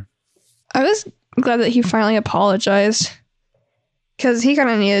to her? I was glad that he finally apologized. Because he kind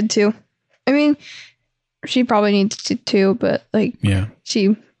of needed to. I mean, she probably needs to too, but like, yeah,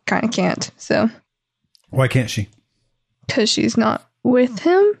 she kind of can't. So why can't she? Because she's not with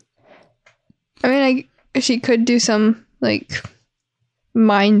him. I mean, she could do some like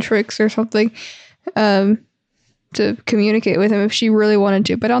mind tricks or something to communicate with him if she really wanted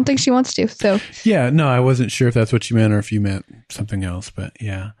to, but I don't think she wants to. So yeah, no, I wasn't sure if that's what you meant or if you meant something else, but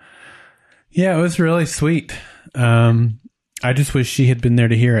yeah, it was really sweet. I just wish she had been there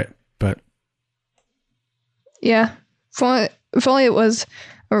to hear it, but yeah, if only it was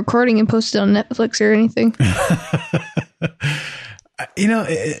a recording and posted on Netflix or anything. You know,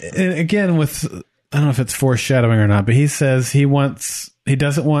 again, with, I don't know if it's foreshadowing or not, but he says he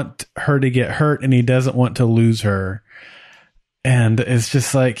doesn't want her to get hurt and he doesn't want to lose her. And it's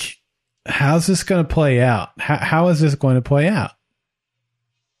just like, how's this going to play out? How is this going to play out?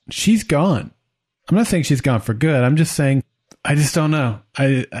 She's gone. I'm not saying she's gone for good. I'm just saying, I just don't know.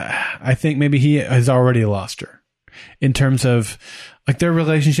 I think maybe he has already lost her in terms of like their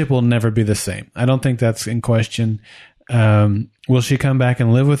relationship will never be the same. I don't think that's in question. Will she come back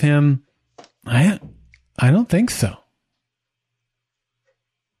and live with him? I don't think so.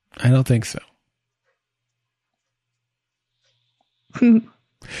 I don't think so.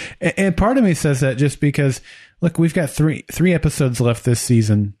 And part of me says that just because, look, we've got three episodes left this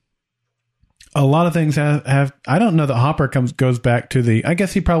season. A lot of things have I don't know that Hopper goes back to I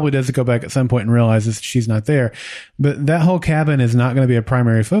guess he probably does go back at some point and realizes she's not there, but that whole cabin is not going to be a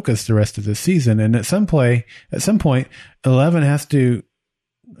primary focus the rest of this season. And at some point, Eleven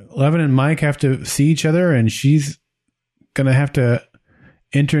and Mike have to see each other, and she's going to have to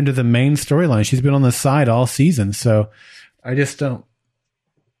enter into the main storyline. She's been on the side all season. So I don't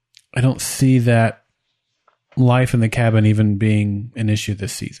see that life in the cabin even being an issue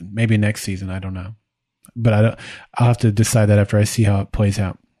this season. Maybe next season. I don't know, but I'll have to decide that after I see how it plays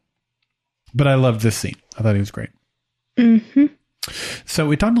out. But I loved this scene. I thought he was great. Mm-hmm. So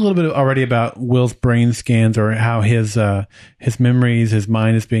we talked a little bit already about Will's brain scans, or how his memories, his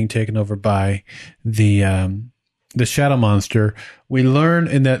mind is being taken over by the shadow monster. We learn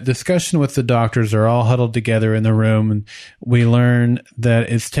in that discussion with the doctors are all huddled together in the room, and we learn that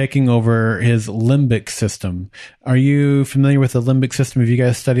it's taking over his limbic system. Are you familiar with the limbic system? Have you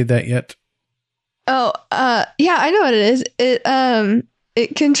guys studied that yet? Oh, yeah, I know what it is.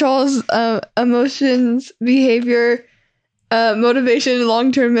 It controls emotions, behavior, motivation,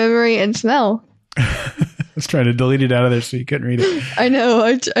 long-term memory, and smell. I was trying to delete it out of there so you couldn't read it. I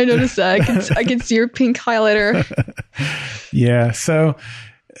know. I noticed that. I can see your pink highlighter. Yeah. So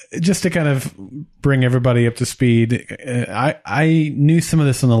just to kind of bring everybody up to speed, I knew some of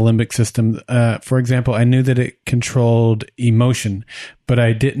this on the limbic system. For example, I knew that it controlled emotion, but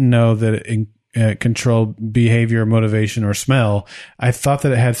I didn't know that it controlled behavior, motivation, or smell. I thought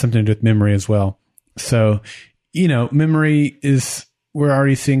that it had something to do with memory as well. So, memory we're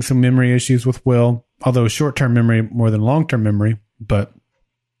already seeing some memory issues with Will, although short-term memory more than long-term memory. But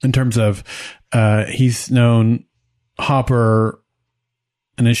in terms of, he's known Hopper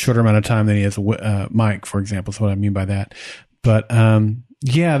in a shorter amount of time than he has Mike, for example, is what I mean by that. But,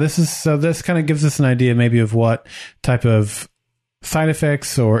 yeah, this kind of gives us an idea maybe of what type of side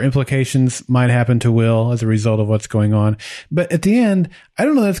effects or implications might happen to Will as a result of what's going on. But at the end, I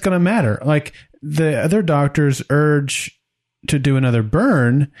don't know that's going to matter. Like, the other doctors urge to do another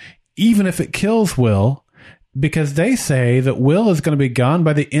burn, even if it kills Will, because they say that Will is going to be gone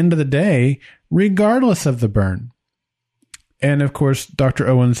by the end of the day, regardless of the burn. And of course, Dr.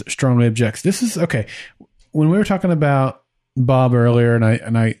 Owens strongly objects. This is okay. When we were talking about Bob earlier,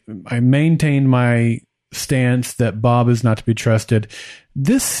 and I maintained my stance that Bob is not to be trusted.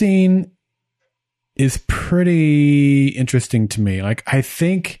 This scene is pretty interesting to me. Like, I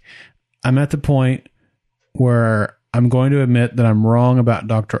think I'm at the point where I'm going to admit that I'm wrong about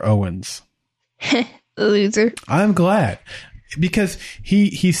Dr. Owens. Loser. I'm glad, because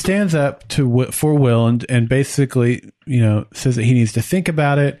he stands up for Will and basically, says that he needs to think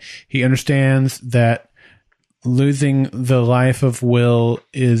about it. He understands that losing the life of Will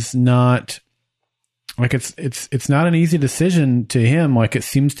is not like it's not an easy decision to him, like it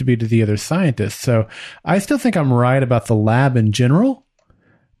seems to be to the other scientists. So I still think I'm right about the lab in general,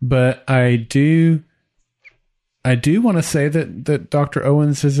 but I do want to say that Dr.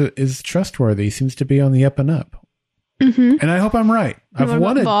 Owens is trustworthy. He seems to be on the up and up. Mm-hmm. And I hope I'm right. I've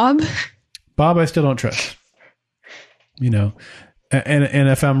wanted Bob. Bob, I still don't trust. And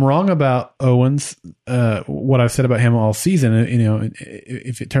if I'm wrong about Owens, what I've said about him all season,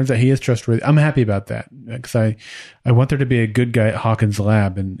 if it turns out he is trustworthy, I'm happy about that, because I want there to be a good guy at Hawkins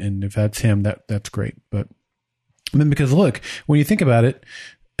Lab, and if that's him, that's great. But then, because look, when you think about it,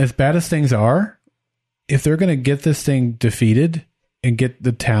 as bad as things are, if they're going to get this thing defeated and get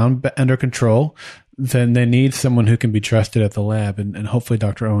the town under control, then they need someone who can be trusted at the lab, and hopefully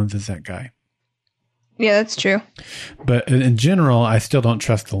Dr. Owens is that guy. Yeah, that's true. But in general, I still don't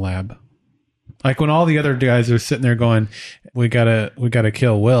trust the lab. Like when all the other guys are sitting there going, we gotta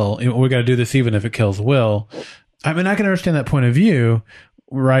kill Will. We gotta do this even if it kills Will. I mean, I can understand that point of view,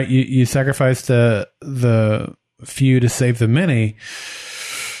 right? You sacrifice the few to save the many.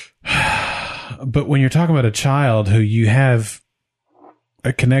 But when you're talking about a child who you have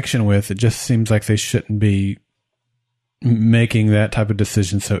a connection with, it just seems like they shouldn't be making that type of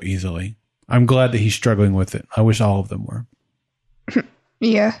decision so easily. I'm glad that he's struggling with it. I wish all of them were.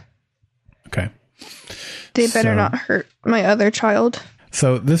 Yeah. Okay. They better not hurt my other child.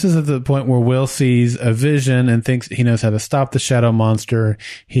 So this is at the point where Will sees a vision and thinks he knows how to stop the shadow monster.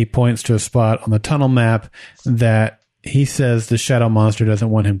 He points to a spot on the tunnel map that he says the shadow monster doesn't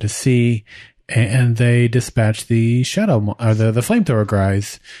want him to see, and they dispatch the shadow or the flamethrower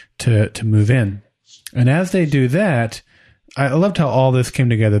guys to move in. And as they do that, I loved how all this came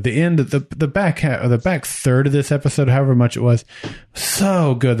together. The end, the back third of this episode, however much it was,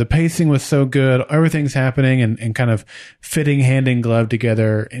 so good. The pacing was so good. Everything's happening and kind of fitting hand in glove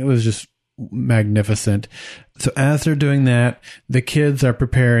together. It was just magnificent. So as they're doing that, the kids are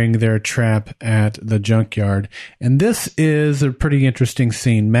preparing their trap at the junkyard. And this is a pretty interesting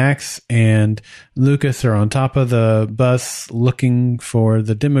scene. Max and Lucas are on top of the bus looking for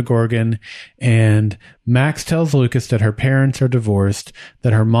the Demogorgon. And Max tells Lucas that her parents are divorced,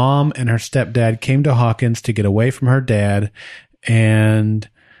 that her mom and her stepdad came to Hawkins to get away from her dad. And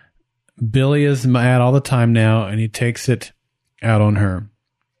Billy is mad all the time now, and he takes it out on her.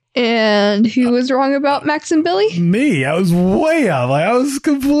 And who was wrong about Max and Billy? Me. I was way off. Like, I was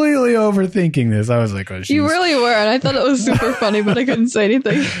completely overthinking this. I was like, oh, you really were. And I thought it was super funny, but I couldn't say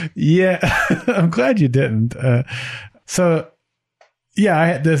anything. Yeah. I'm glad you didn't. I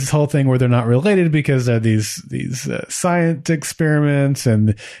had this whole thing where they're not related because of these science experiments,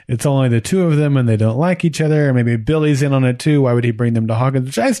 and it's only the two of them and they don't like each other. Or maybe Billy's in on it too. Why would he bring them to Hawkins?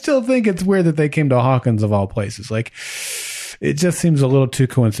 Which I still think it's weird that they came to Hawkins of all places. Like, it just seems a little too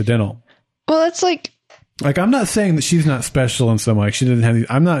coincidental. Well, it's like I'm not saying that she's not special in some way. She didn't have these.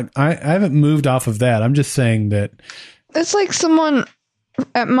 I haven't moved off of that. I'm just saying that it's like someone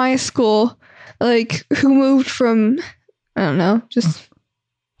at my school, like, who moved from, I don't know, just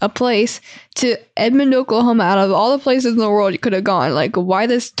a place to Edmond, Oklahoma, out of all the places in the world you could have gone. Like, why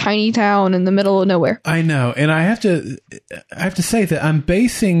this tiny town in the middle of nowhere? I know. And I have to say that I'm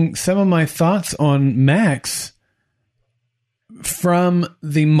basing some of my thoughts on Max from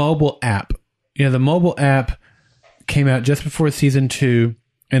the mobile app. The mobile app came out just before season 2,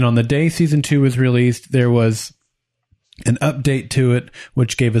 and on the day season 2 was released, there was an update to it,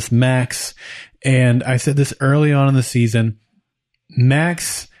 which gave us Max. And I said this early on in the season,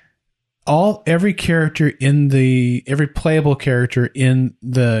 Max, every playable character in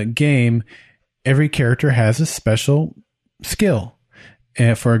the game, every character has a special skill.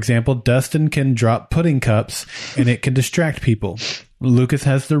 For example, Dustin can drop pudding cups and it can distract people. Lucas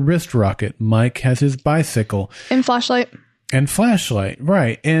has the wrist rocket. Mike has his bicycle. And flashlight.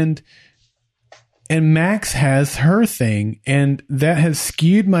 Right. And Max has her thing, and that has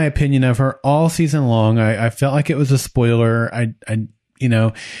skewed my opinion of her all season long. I felt like it was a spoiler.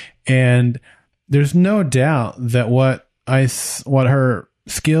 And there's no doubt that what her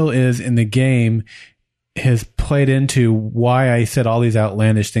skill is in the game has played into why I said all these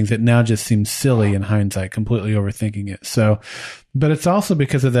outlandish things that now just seem silly in hindsight, completely overthinking it. So, but it's also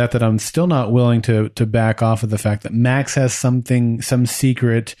because of that I'm still not willing to back off of the fact that Max has some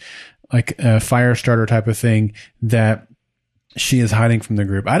secret like a fire starter type of thing that she is hiding from the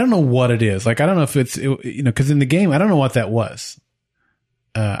group. I don't know what it is. Like, I don't know if it's, because in the game, I don't know what that was.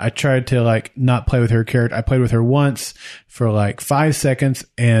 I tried to like not play with her character. I played with her once for like 5 seconds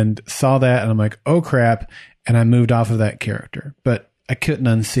and saw that, and I'm like, oh crap. And I moved off of that character, but I couldn't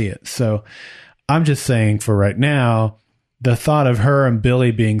unsee it. So I'm just saying for right now, the thought of her and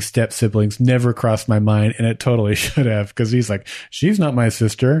Billy being step siblings never crossed my mind, and it totally should have, because he's like, she's not my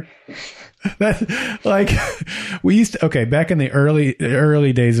sister. That, like, we used to, okay, back in the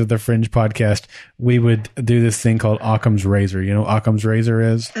early days of the Fringe podcast, we would do this thing called Occam's razor. You know what Occam's razor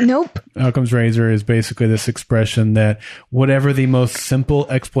is? Nope. Occam's razor is basically this expression that whatever the most simple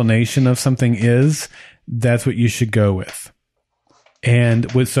explanation of something is, that's what you should go with.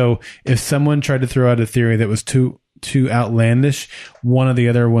 And so if someone tried to throw out a theory that was too outlandish, one of the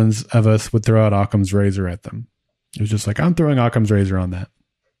other ones of us would throw out Occam's razor at them. It was just like, I'm throwing Occam's razor on that.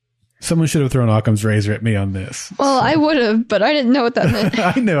 Someone should have thrown Occam's razor at me on this. Well, I would have, but I didn't know what that meant.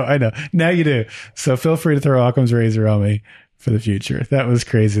 I know. Now you do. So feel free to throw Occam's razor on me for the future. That was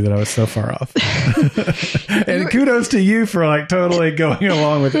crazy that I was so far off. And kudos to you for like totally going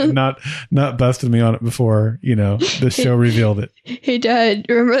along with it and not busting me on it before, the show revealed it. Hey, Dad,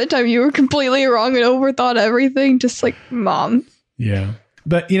 remember the time you were completely wrong and overthought everything? Just like Mom. Yeah.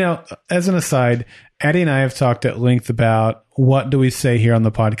 But, as an aside, Addie and I have talked at length about what do we say here on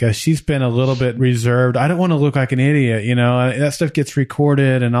the podcast. She's been a little bit reserved. I don't want to look like an idiot, that stuff gets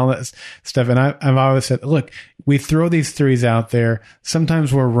recorded and all that stuff. And I've always said, look, we throw these theories out there.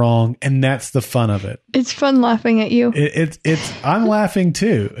 Sometimes we're wrong, and that's the fun of it. It's fun laughing at you. I'm laughing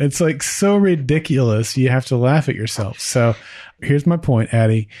too. It's like so ridiculous. You have to laugh at yourself. So here's my point,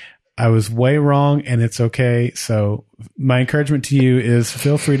 Addie. I was way wrong, and it's okay. So my encouragement to you is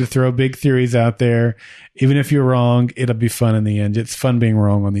feel free to throw big theories out there. Even if you're wrong, it'll be fun in the end. It's fun being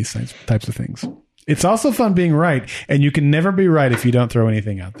wrong on these types of things. It's also fun being right, and you can never be right if you don't throw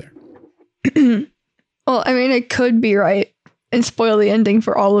anything out there. Well, I mean, it could be right and spoil the ending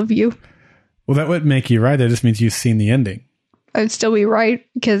for all of you. Well, that wouldn't make you right. That just means you've seen the ending. I would still be right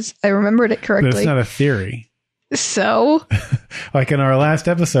because I remembered it correctly. But it's not a theory. So? Like in our last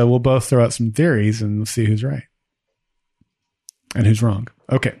episode, we'll both throw out some theories and we'll see who's right and who's wrong.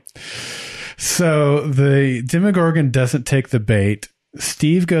 Okay. So the Demogorgon doesn't take the bait.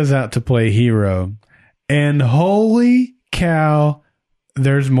 Steve goes out to play hero, and holy cow,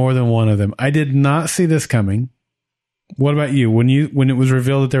 there's more than one of them. I did not see this coming. What about you? When it was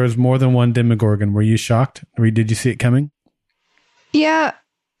revealed that there was more than one Demogorgon, were you shocked? Or did you see it coming? Yeah.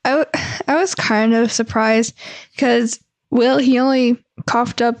 I was kind of surprised because he only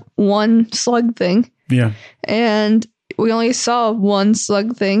coughed up one slug thing. Yeah. And we only saw one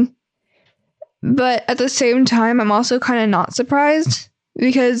slug thing. But at the same time, I'm also kind of not surprised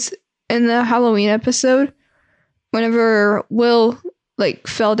because in the Halloween episode, whenever Will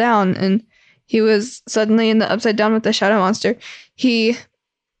fell down and he was suddenly in the upside down with the shadow monster, he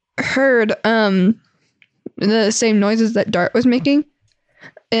heard the same noises that Dart was making.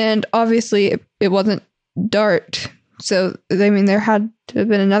 And obviously, it wasn't Dart. So, I mean, there had to have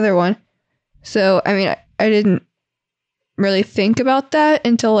been another one. So, I mean, I didn't really think about that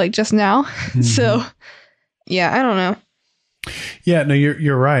until, just now. Mm-hmm. So, yeah, I don't know. Yeah, no,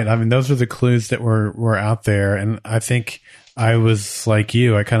 you're right. I mean, those are the clues that were out there. And I think I was like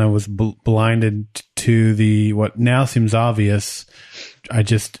you. I kind of was blinded to what now seems obvious. I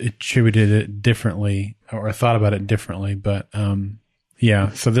just attributed it differently or thought about it differently. But,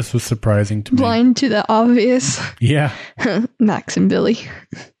 yeah, so this was surprising to me. Blind to the obvious. Yeah. Max and Billy.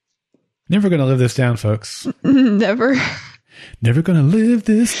 Never going to live this down, folks. Never. Never going to live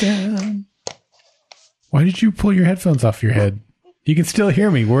this down. Why did you pull your headphones off your head? You can still hear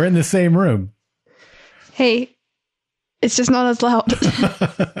me. We're in the same room. Hey, it's just not as loud.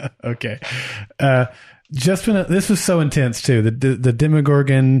 Okay. This was so intense, too. The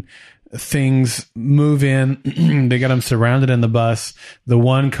Demogorgon things move in. They got them surrounded in the bus. The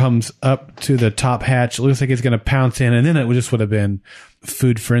one comes up to the top hatch. It looks like it's going to pounce in, and then it just would have been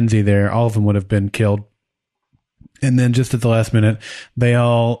food frenzy there. All of them would have been killed. And then just at the last minute, they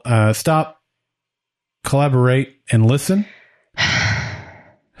all stop, collaborate, and listen.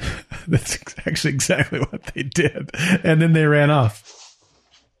 That's actually exactly what they did. And then they ran off.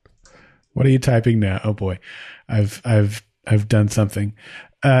 What are you typing now? Oh boy, I've done something.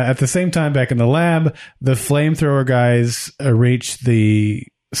 At the same time, back in the lab, the flamethrower guys reach the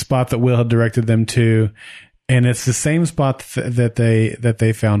spot that Will had directed them to, and it's the same spot that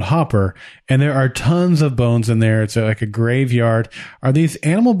they found Hopper. And there are tons of bones in there. It's like a graveyard. Are these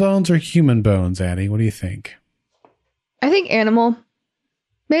animal bones or human bones, Addie? What do you think? I think animal.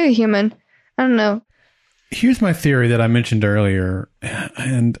 Maybe human. I don't know. Here's my theory that I mentioned earlier,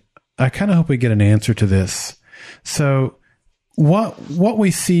 and I kind of hope we get an answer to this. So what we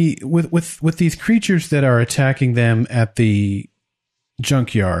see with these creatures that are attacking them at the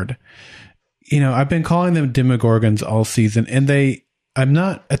junkyard, I've been calling them Demogorgons all season, and I'm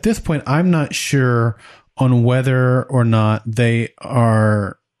not sure on whether or not they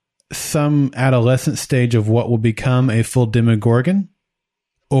are some adolescent stage of what will become a full Demogorgon,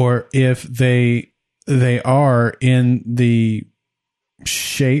 or if they are in the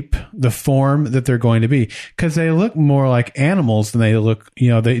shape, the form that they're going to be, because they look more like animals than they look.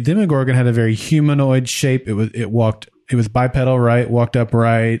 The Demogorgon had a very humanoid shape. It was bipedal, right? Walked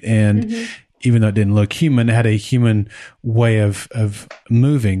upright, and even though it didn't look human, it had a human way of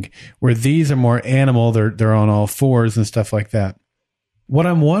moving. Where these are more animal, they're on all fours and stuff like that. What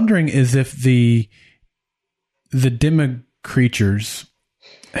I'm wondering is if the Demo creatures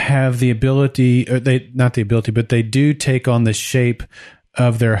have the ability, or not the ability, but they do take on the shape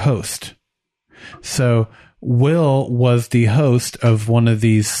of their host. So Will was the host of one of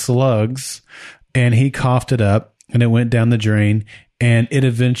these slugs, and he coughed it up, and it went down the drain, and it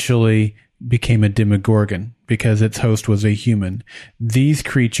eventually became a Demogorgon because its host was a human. These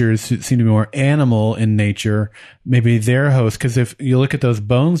creatures seem to be more animal in nature. Maybe their host, because if you look at those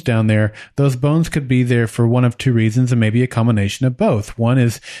bones down there, those bones could be there for one of two reasons, and maybe a combination of both. One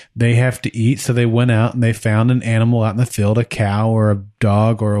is they have to eat, so they went out and they found an animal out in the field, a cow or a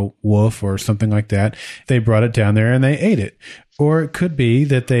dog or a wolf or something like that. They brought it down there and they ate it. Or it could be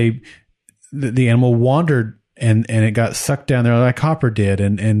that the animal wandered and it got sucked down there like Hopper did,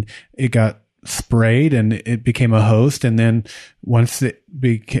 and it got sprayed and it became a host. And then once it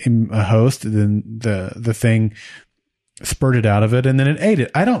became a host, then the thing spurted out of it and then it ate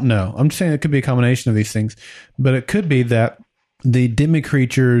it. I don't know. I'm just saying it could be a combination of these things, but it could be that the demi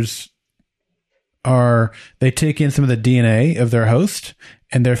creatures they take in some of the DNA of their host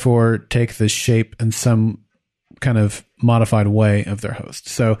and therefore take the shape and some kind of modified way of their host.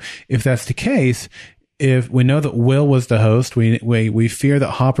 So if that's the case, if we know that Will was the host, we fear that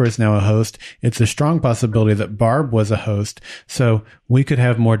Hopper is now a host. It's a strong possibility that Barb was a host. So we could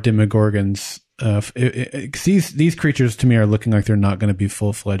have more Demogorgons. These creatures to me are looking like they're not going to be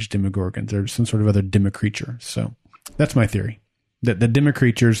full-fledged Demogorgons. They're some sort of other Democreature. So that's my theory, that the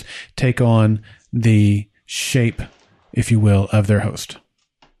Democreatures take on the shape, if you will, of their host.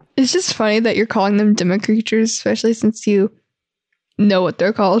 It's just funny that you're calling them Democreatures, especially since you know what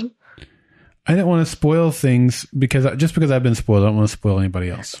they're called. I didn't want to spoil things because I've been spoiled, I don't want to spoil anybody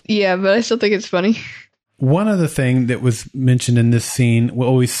else. Yeah, but I still think it's funny. One other thing that was mentioned in this scene,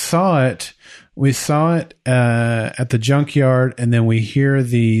 well, we saw it at the junkyard, and then we hear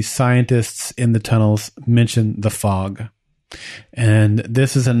the scientists in the tunnels mention the fog. And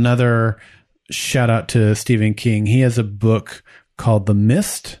this is another shout out to Stephen King. He has a book called The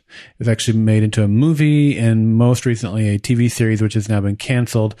Mist. It's actually made into a movie and most recently a TV series, which has now been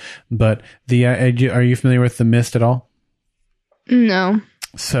canceled. But are you familiar with The Mist at all? No.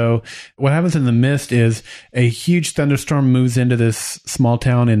 So what happens in The Mist is a huge thunderstorm moves into this small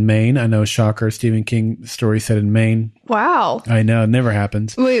town in Maine. I know, shocker, Stephen King story set in Maine. Wow. I know, it never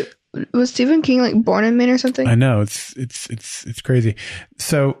happens. Wait, was Stephen King like born in Maine or something? I know, it's crazy.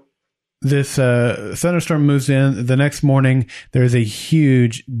 So this thunderstorm moves in. The next morning, there's a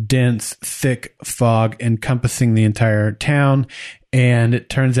huge, dense, thick fog encompassing the entire town. And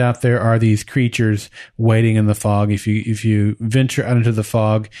it turns out there are these creatures waiting in the fog. If you venture out into the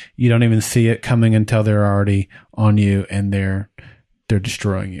fog, you don't even see it coming until they're already on you and they're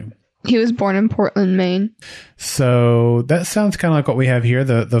destroying you. He was born in Portland, Maine. So that sounds kind of like what we have here.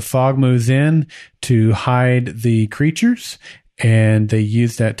 The fog moves in to hide the creatures, and they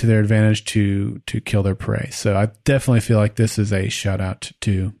use that to their advantage to kill their prey. So I definitely feel like this is a shout out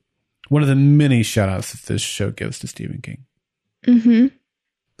to one of the many shout outs that this show gives to Stephen King. Mm-hmm.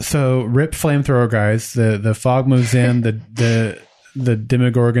 So rip flamethrower guys. The fog moves in. the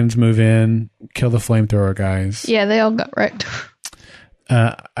Demogorgons move in. Kill the flamethrower guys. Yeah, they all got wrecked.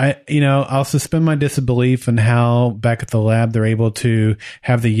 I'll suspend my disbelief in how back at the lab they're able to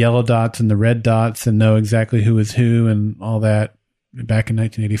have the yellow dots and the red dots and know exactly who is who and all that back in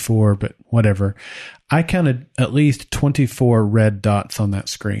 1984, but whatever. I counted at least 24 red dots on that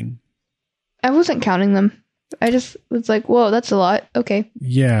screen. I wasn't counting them. I just was like, whoa, that's a lot. Okay.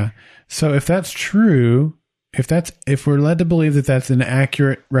 Yeah. So if that's true, if we're led to believe that that's an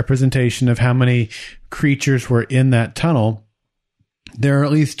accurate representation of how many creatures were in that tunnel, there are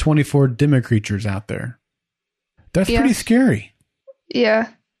at least 24 Demo creatures out there. That's pretty scary. Yeah.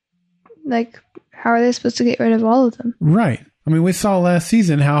 Like, how are they supposed to get rid of all of them? Right. I mean, we saw last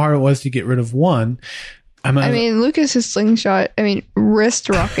season how hard it was to get rid of one. I mean, Lucas's slingshot, wrist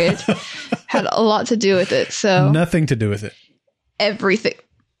rocket had a lot to do with it. So nothing to do with it. Everything.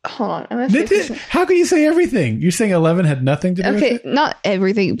 Hold on. How can you say everything? You're saying 11 had nothing to do with it? Okay, not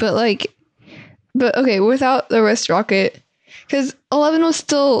everything, but okay, without the wrist rocket, because 11 was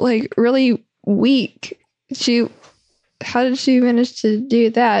still really weak. How did she manage to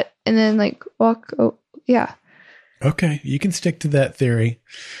do that and then walk? Oh, yeah. Okay, you can stick to that theory.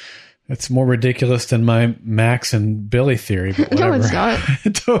 That's more ridiculous than my Max and Billy theory. But whatever. No, it's not.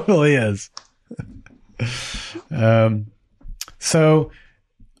 It totally is. So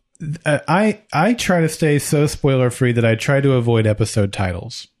I try to stay so spoiler free that I try to avoid episode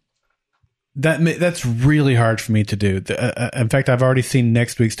titles. That's really hard for me to do. In fact, I've already seen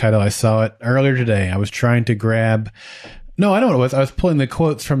next week's title. I saw it earlier today. I was trying to grab. No, I know what it was. I was pulling the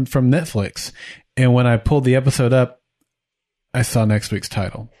quotes from Netflix, and when I pulled the episode up, I saw next week's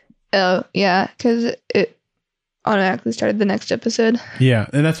title. Oh, yeah, because it automatically started the next episode. Yeah,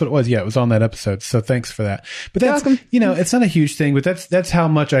 and that's what it was. Yeah, it was on that episode. So thanks for that. But that's, it's not a huge thing, but that's how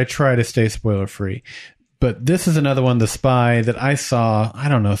much I try to stay spoiler free. But this is another one, The Spy, that I saw,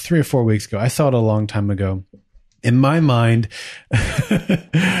 3 or 4 weeks ago. I saw it a long time ago. In my mind,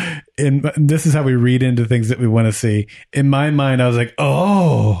 this is how we read into things that we want to see. In my mind, I was like,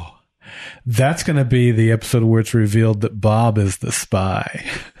 oh, that's going to be the episode where it's revealed that Bob is the spy.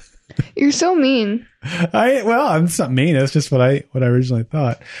 You're so mean. I'm not mean. That's just what I originally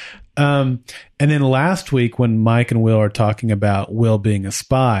thought. And then last week when Mike and Will are talking about Will being a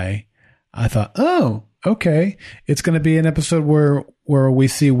spy, I thought, oh, okay, it's going to be an episode where we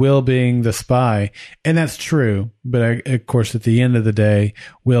see Will being the spy. And that's true. But of course, at the end of the day,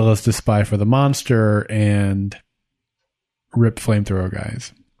 Will is the spy for the monster and rip flamethrower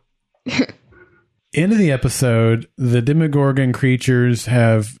guys. End of the episode, the Demogorgon creatures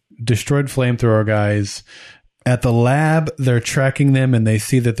have destroyed flamethrower guys. At the lab, they're tracking them and they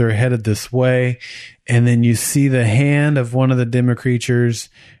see that they're headed this way. And then you see the hand of one of the Demo creatures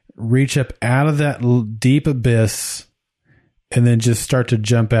reach up out of that deep abyss and then just start to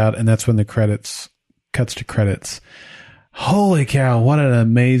jump out. And that's when the cuts to credits. Holy cow, what an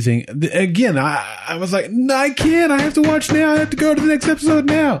amazing... Again, I was like, no, I can't. I have to watch now. I have to go to the next episode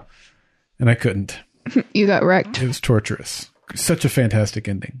now. And I couldn't. You got wrecked. It was torturous. Such a fantastic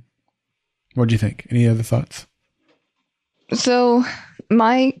ending. What do you think? Any other thoughts? So,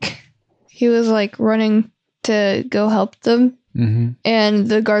 Mike, he was running to go help them. Mm-hmm. And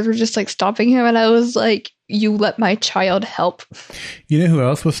the guards were just stopping him. And I was like, you let my child help. You know who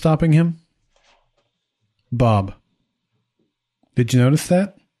else was stopping him? Bob. Did you notice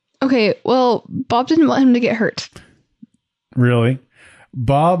that? Okay, well, Bob didn't want him to get hurt. Really?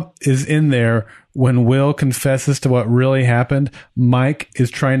 Bob is in there when Will confesses to what really happened. Mike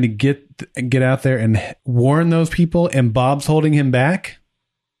is trying to get out there and warn those people, and Bob's holding him back.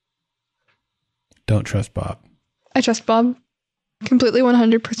 Don't trust Bob. I trust Bob. Completely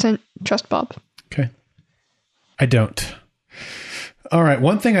 100% trust Bob. Okay. I don't. All right.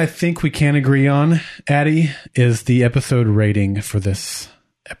 One thing I think we can agree on, Addie, is the episode rating for this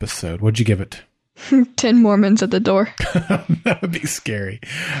episode. What'd you give it? 10 Mormons at the door. That would be scary.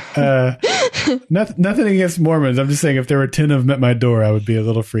 Nothing against Mormons. I'm just saying if there were 10 of them at my door, I would be a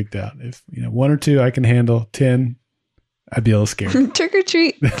little freaked out. If 1 or 2 I can handle, 10, I'd be a little scared. Trick or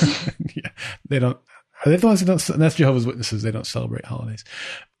treat. Yeah, they don't. Are they the ones that don't? That's Jehovah's Witnesses. They don't celebrate holidays.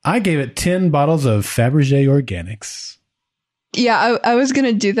 I gave it 10 bottles of Fabergé Organics. Yeah, I was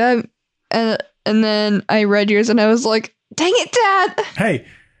gonna do that, and then I read yours, and I was like, "Dang it, Dad!" Hey.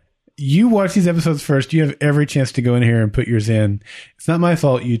 You watch these episodes first. You have every chance to go in here and put yours in. It's not my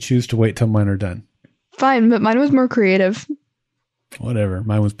fault you choose to wait till mine are done. Fine, but mine was more creative. Whatever.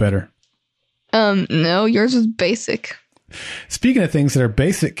 Mine was better. No, yours was basic. Speaking of things that are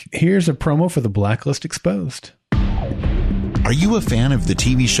basic, here's a promo for The Blacklist Exposed. Are you a fan of the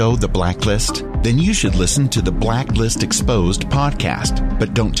TV show The Blacklist? Then you should listen to the Blacklist Exposed podcast,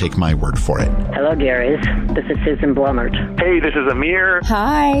 but don't take my word for it. Hello, dearies. This is Susan Blumert. Hey, this is Amir.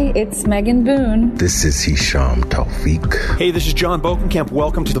 Hi, it's Megan Boone. This is Hisham Tawfiq. Hey, this is John Bokenkamp.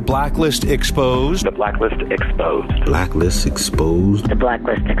 Welcome to the Blacklist Exposed. The Blacklist Exposed. Blacklist Exposed. The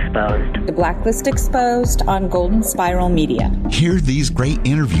Blacklist Exposed. The Blacklist Exposed on Golden Spiral Media. Hear these great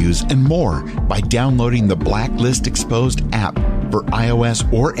interviews and more by downloading the Blacklist Exposed app for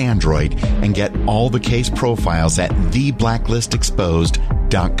iOS or Android and get all the case profiles at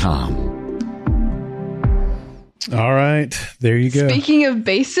theblacklistexposed.com. All right, there you go. Speaking of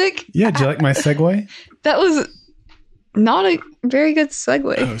basic, yeah, do you like my segue? That was not a very good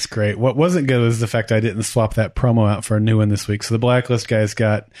segue. That was great. What wasn't good was the fact I didn't swap that promo out for a new one this week. So the Blacklist guys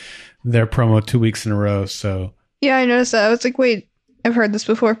got their promo 2 weeks in a row. So yeah, I noticed that. I was like, wait, I've heard this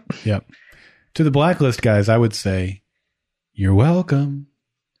before. Yep. To the Blacklist guys, I would say, you're welcome.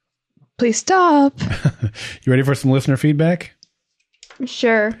 Please stop. You ready for some listener feedback?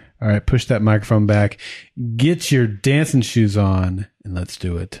 Sure. All right, push that microphone back. Get your dancing shoes on, and let's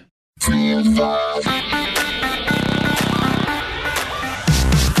do it.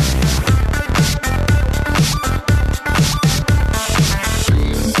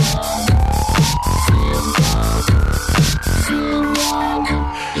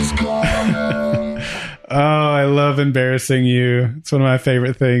 Oh, I love embarrassing you. It's one of my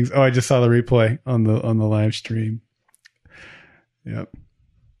favorite things. Oh, I just saw the replay on the live stream. Yep.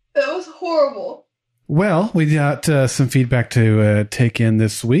 That was horrible. Well, we got some feedback to take in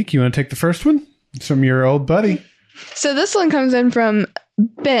this week. You want to take the first one? It's from your old buddy. So this one comes in from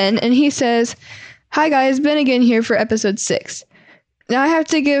Ben, and he says, "Hi guys, Ben again here for episode 6. Now I have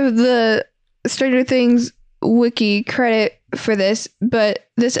to give the Stranger Things wiki credit for this, but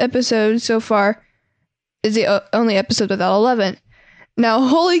this episode so far is the only episode without 11. Now,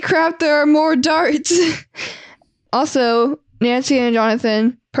 holy crap, there are more darts!" Also, Nancy and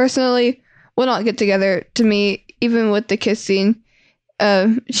Jonathan personally will not get together to me, even with the kiss scene.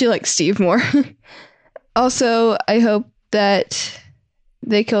 She likes Steve more. Also, I hope that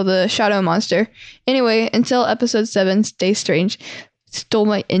they kill the shadow monster. Anyway, until episode 7, stay strange. Stole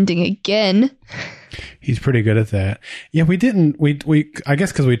my ending again. He's pretty good at that. Yeah, we didn't. I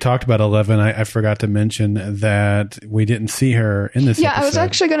guess because we talked about 11, I forgot to mention that we didn't see her in this. Yeah, episode. I was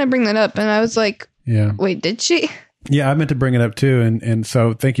actually going to bring that up, and I was like, "Yeah, wait, did she?" Yeah, I meant to bring it up too, and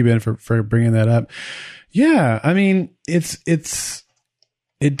so thank you, Ben, for bringing that up. Yeah, I mean, it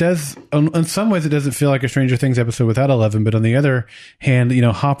does. In some ways, it doesn't feel like a Stranger Things episode without 11, but on the other hand,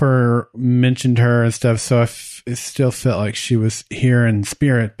 Hopper mentioned her and stuff, so it still felt like she was here in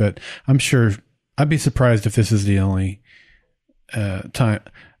spirit. But I'm sure I'd be surprised if this is the only time.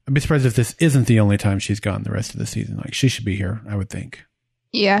 I'd be surprised if this isn't the only time she's gone the rest of the season. Like, she should be here, I would think.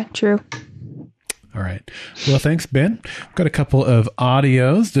 Yeah, true. All right. Well, thanks, Ben. We've got a couple of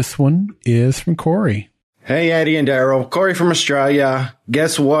audios. This one is from Corey. Hey, Eddie and Daryl. Corey from Australia.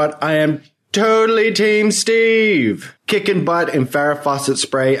 Guess what? I am totally Team Steve. Kicking butt in Farrah Fawcett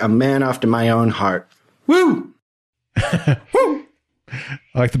spray, a man after my own heart. Woo! Woo! I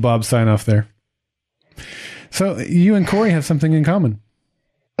like the Bob sign off there. So you and Corey have something in common.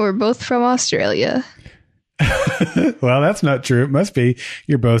 We're both from Australia. Well, that's not true. It must be.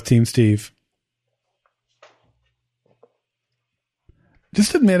 You're both Team Steve.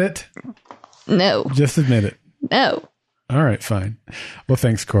 Just admit it. No. Just admit it. No. All right, fine. Well,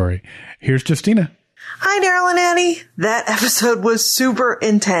 thanks, Corey. Here's Justina. Hi, Daryl and Annie. That episode was super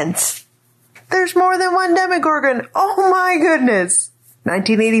intense. There's more than one Demogorgon. Oh my goodness.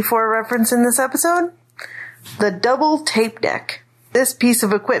 1984 reference in this episode? The double tape deck. This piece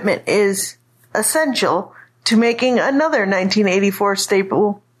of equipment is essential to making another 1984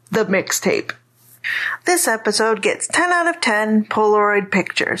 staple, the mixtape. This episode gets 10 out of 10 Polaroid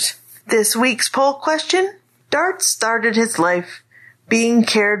pictures. This week's poll question: Dart started his life being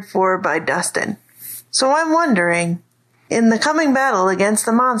cared for by Dustin. So I'm wondering, in the coming battle against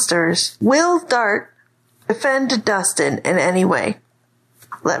the monsters, will Dart defend Dustin in any way?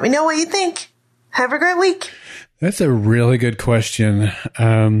 Let me know what you think. Have a great week. That's a really good question.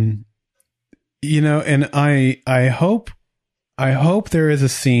 And I hope there is a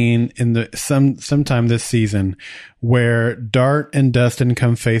scene in sometime this season where Dart and Dustin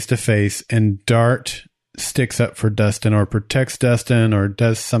come face to face, and Dart sticks up for Dustin or protects Dustin or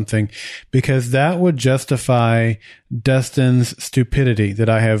does something, because that would justify Dustin's stupidity that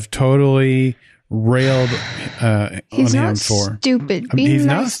I have totally railed on him for. Stupid. He's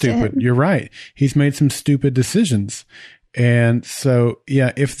not stupid. You're right. He's made some stupid decisions. And so,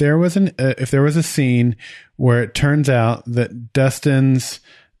 yeah, if there was a scene where it turns out that Dustin's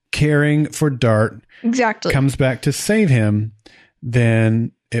caring for Dart exactly comes back to save him,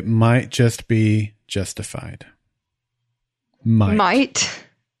 then it might just be justified. Might.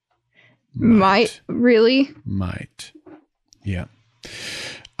 Really? Might. Yeah.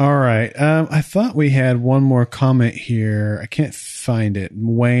 All right. I thought we had one more comment here. I can't find it.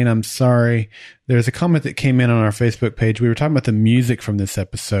 Wayne, I'm sorry. There's a comment that came in on our Facebook page. We were talking about the music from this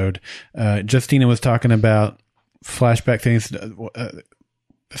episode. Justina was talking about flashback things.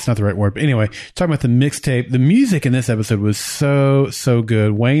 That's not the right word. But anyway, talking about the mixtape. The music in this episode was so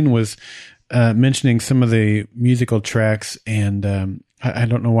good. Wayne was mentioning some of the musical tracks, and I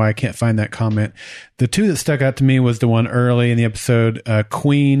don't know why I can't find that comment. The two that stuck out to me was the one early in the episode.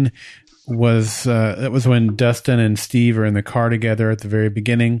 Queen was, that was when Dustin and Steve are in the car together at the very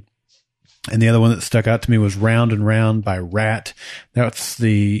beginning. And the other one that stuck out to me was Round and Round by Rat. That's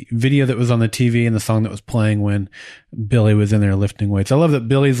the video that was on the TV and the song that was playing when Billy was in there lifting weights. I love that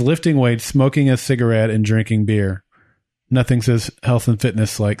Billy's lifting weights, smoking a cigarette, and drinking beer. Nothing says health and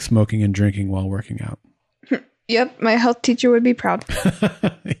fitness like smoking and drinking while working out. Yep, my health teacher would be proud.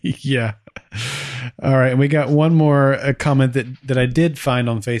 Yeah. All right. And we got one more comment that I did find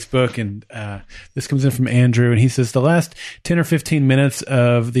on Facebook. And this comes in from Andrew. And he says, the last 10 or 15 minutes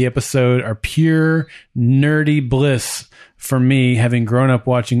of the episode are pure nerdy bliss for me, having grown up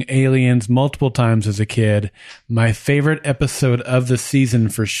watching Aliens multiple times as a kid. My favorite episode of the season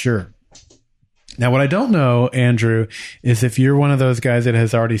for sure. Now, what I don't know, Andrew, is if you're one of those guys that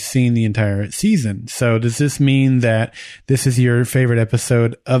has already seen the entire season. So does this mean that this is your favorite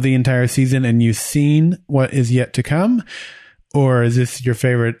episode of the entire season and you've seen what is yet to come? Or is this your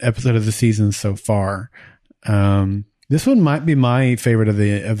favorite episode of the season so far? This one might be my favorite of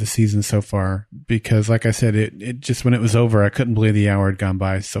the season so far because, like I said, it just, when it was over, I couldn't believe the hour had gone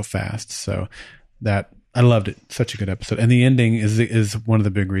by so fast. So that, I loved it. Such a good episode. And the ending is one of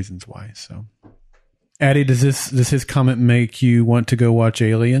the big reasons why. So. Addie, does his comment make you want to go watch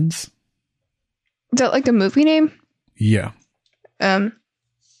Aliens? Is that like a movie name? Yeah. Let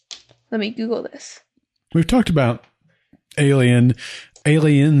me Google this. We've talked about Aliens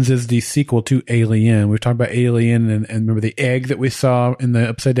is the sequel to Alien. We've talked about Alien and remember the egg that we saw in the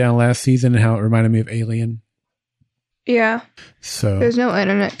Upside Down last season and how it reminded me of Alien. Yeah. So there's no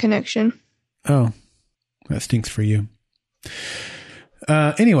internet connection. Oh, that stinks for you.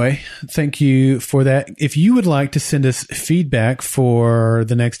 Anyway, thank you for that. If you would like to send us feedback for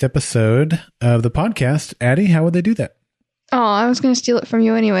the next episode of the podcast, Addie, how would they do that? Oh, I was going to steal it from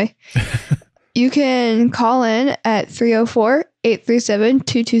you anyway. You can call in at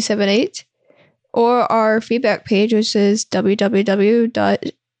 304-837-2278 or our feedback page, which is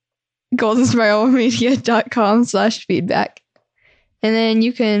www.goldenspiralmedia.com/feedback. And then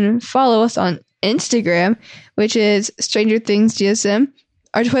you can follow us on Instagram, which is Stranger Things GSM.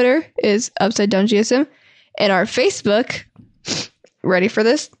 Our Twitter is Upside Down GSM. And our Facebook, ready for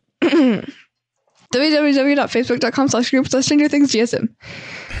this? www.facebook.com/group/Stranger Things GSM.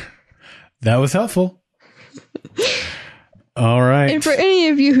 That was helpful. All right. And for any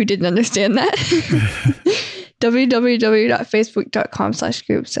of you who didn't understand that,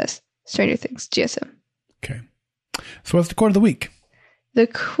 www.facebook.com/group/Stranger Things GSM. Okay. So what's the quote of the week? The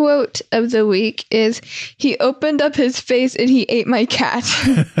quote of the week is, he opened up his face and he ate my cat.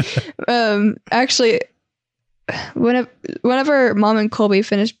 Actually, whenever Mom and Colby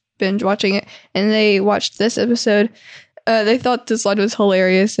finished binge watching it and they watched this episode, they thought this line was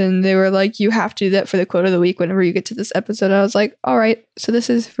hilarious and they were like, you have to do that for the quote of the week whenever you get to this episode. I was like, all right, so this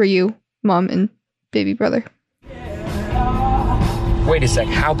is for you, Mom and baby brother. Wait a sec,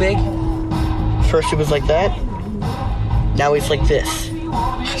 how big? First it was like that. Now he's like this.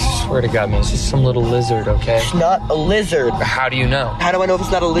 I swear to God, man, it's just some little lizard, okay? It's not a lizard. How do you know? How do I know if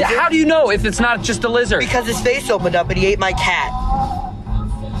it's not a lizard? Yeah, how do you know if it's not just a lizard? Because his face opened up and he ate my cat.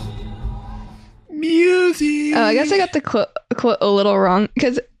 Music. I guess I got the quote a little wrong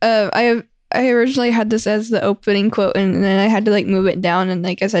because I originally had this as the opening quote and then I had to like move it down and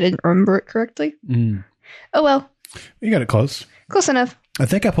I guess I didn't remember it correctly. Oh well. You got it close. Close enough. I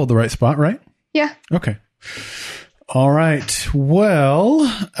think I pulled the right spot, right? Yeah. Okay. All right. Well,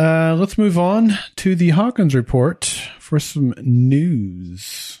 let's move on to the Hawkins report for some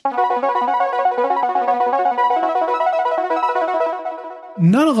news.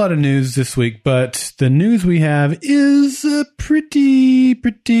 Not a lot of news this week, but the news we have is pretty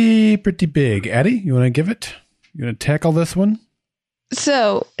big. Addie, you want to give it? You want to tackle this one?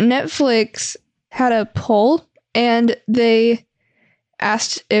 So, Netflix had a poll, and they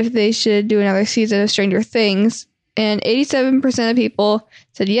asked if they should do another season of Stranger Things, and 87% of people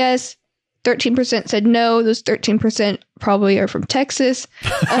said yes, 13% said no. Those 13% probably are from Texas.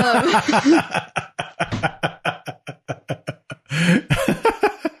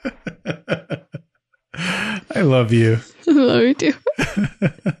 I love you. I love you too.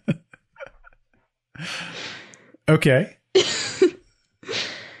 Okay.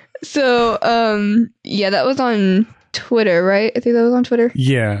 So, yeah, that was on Twitter, right? I think that was on Twitter.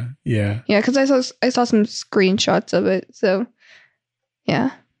 Yeah. Yeah, because I saw some screenshots of it. So,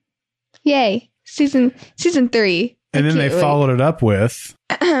 yeah. Yay. Season 3. And then they followed it up with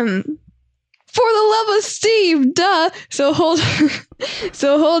For the love of Steve, duh. So hold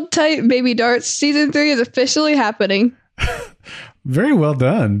tight, baby darts. Season 3 is officially happening. Very well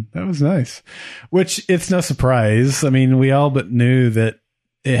done. That was nice. Which, it's no surprise. I mean, we all but knew that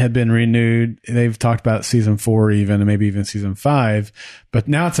it had been renewed. They've talked about season 4 even, and maybe even season 5. But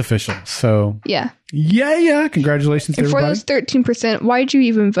now it's official. So, yeah. Congratulations to and everybody. For those 13%, why'd you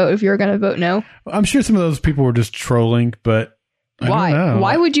even vote if you were going to vote no? I'm sure some of those people were just trolling, but why? I don't know.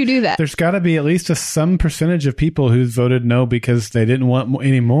 Why would you do that? There's got to be at least some percentage of people who voted no because they didn't want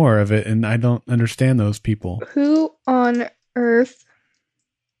any more of it, and I don't understand those people. Who on earth,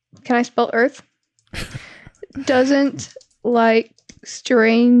 can I spell earth, doesn't like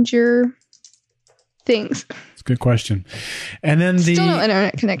Stranger Things? It's a good question. And then the still no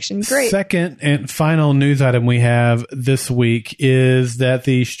internet connection. Great. Second and final news item we have this week is that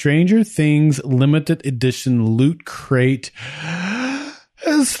the Stranger Things limited edition loot crate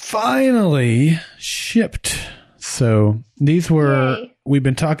has finally shipped. So these were, we've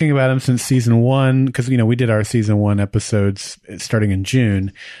been talking about them since season 1 because, we did our season 1 episodes starting in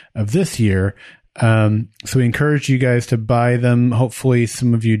June of this year. So we encourage you guys to buy them. Hopefully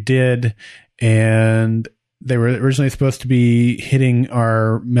some of you did. And they were originally supposed to be hitting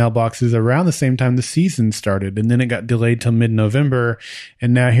our mailboxes around the same time the season started. And then it got delayed till mid-November.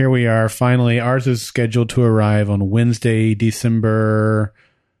 And now here we are. Finally, ours is scheduled to arrive on Wednesday, December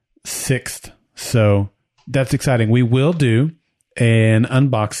 6th. So that's exciting. We will do an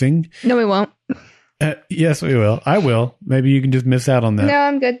unboxing. No, we won't. Yes, we will. I will. Maybe you can just miss out on that. No,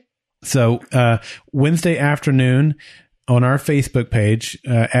 I'm good. So Wednesday afternoon on our Facebook page.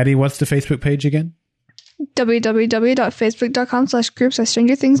 Addie, what's the Facebook page again?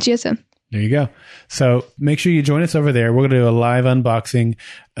 www.facebook.com/groups/StrangerThingsGSM. There you go. So make sure you join us over there. We're going to do a live unboxing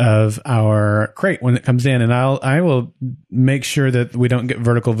of our crate when it comes in, and I will make sure that we don't get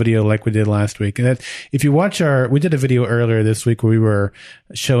vertical video like we did last week. And that if you watch we did a video earlier this week where we were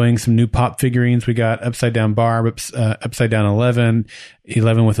showing some new pop figurines. We got Upside Down Barb, Upside Down 11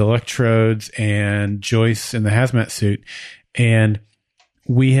 with electrodes, and Joyce in the hazmat suit, and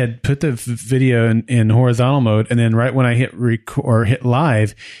we had put the video in horizontal mode, and then right when I hit hit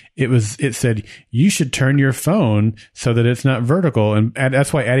live, it said you should turn your phone so that it's not vertical, and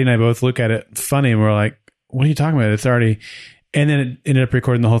that's why Addie and I both look at it funny, and we're like, "What are you talking about? It's already." And then it ended up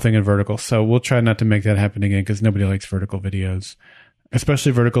recording the whole thing in vertical. So we'll try not to make that happen again because nobody likes vertical videos,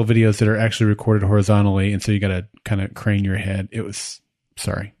 especially vertical videos that are actually recorded horizontally, and so you got to kind of crane your head.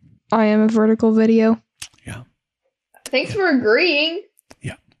 Sorry. I am a vertical video. Yeah. Thanks for agreeing.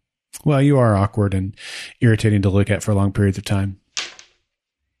 Well, you are awkward and irritating to look at for long periods of time.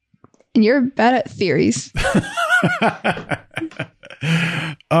 And you're bad at theories.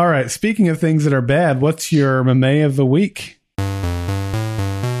 All right. Speaking of things that are bad, what's your meme of the week?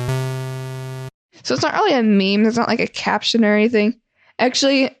 So it's not really a meme. It's not like a caption or anything.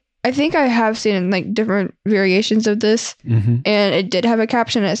 Actually, I think I have seen like different variations of this. Mm-hmm. And it did have a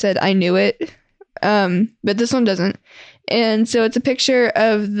caption that said, "I knew it." But this one doesn't. And so it's a picture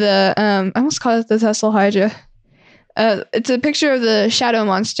of the, I almost call it the Tesla Hydra. It's a picture of the shadow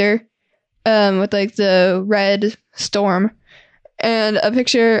monster, with like the red storm, and a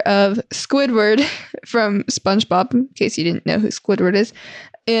picture of Squidward from SpongeBob, in case you didn't know who Squidward is.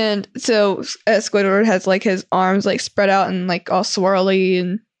 And so Squidward has like his arms like spread out and like all swirly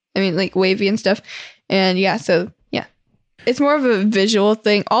and like wavy and stuff. And yeah, so yeah, it's more of a visual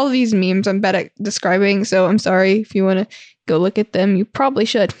thing. All of these memes I'm bad at describing, so I'm sorry. If you want to go look at them, you probably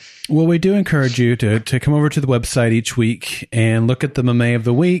should. Well, we do encourage you to come over to the website each week and look at the meme of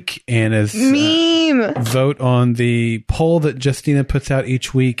the week, and vote on the poll that Justina puts out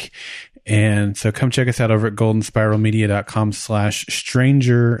each week. And so come check us out over at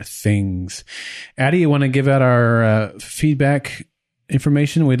goldenspiralmedia.com/Stranger Things. Addie, you want to give out our feedback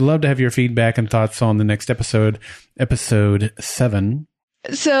information? We'd love to have your feedback and thoughts on the next episode 7.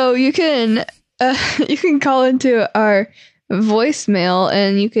 So you can call into our voicemail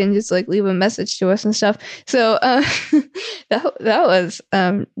and you can just like leave a message to us and stuff. So that was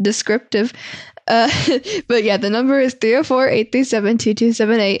descriptive. But yeah, the number is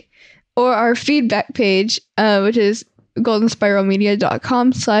 304-837-2278, or our feedback page, which is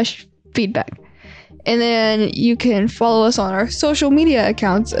goldenspiralmedia.com/feedback. And then you can follow us on our social media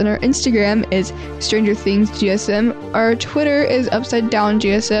accounts, and our Instagram is Stranger Things GSM. Our Twitter is Upside Down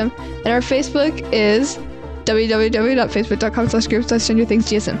GSM, and our Facebook is www.facebook.com/groups/Stranger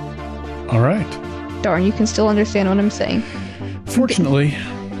Things GSM. All right. Darn, you can still understand what I'm saying. Fortunately.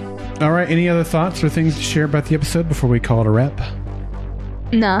 All right. Any other thoughts or things to share about the episode before we call it a wrap?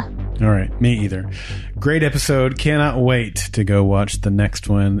 Nah. All right. Me either. Great episode. Cannot wait to go watch the next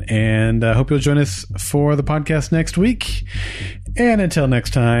one. And I hope you'll join us for the podcast next week. And until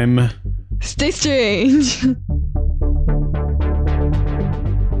next time, stay strange.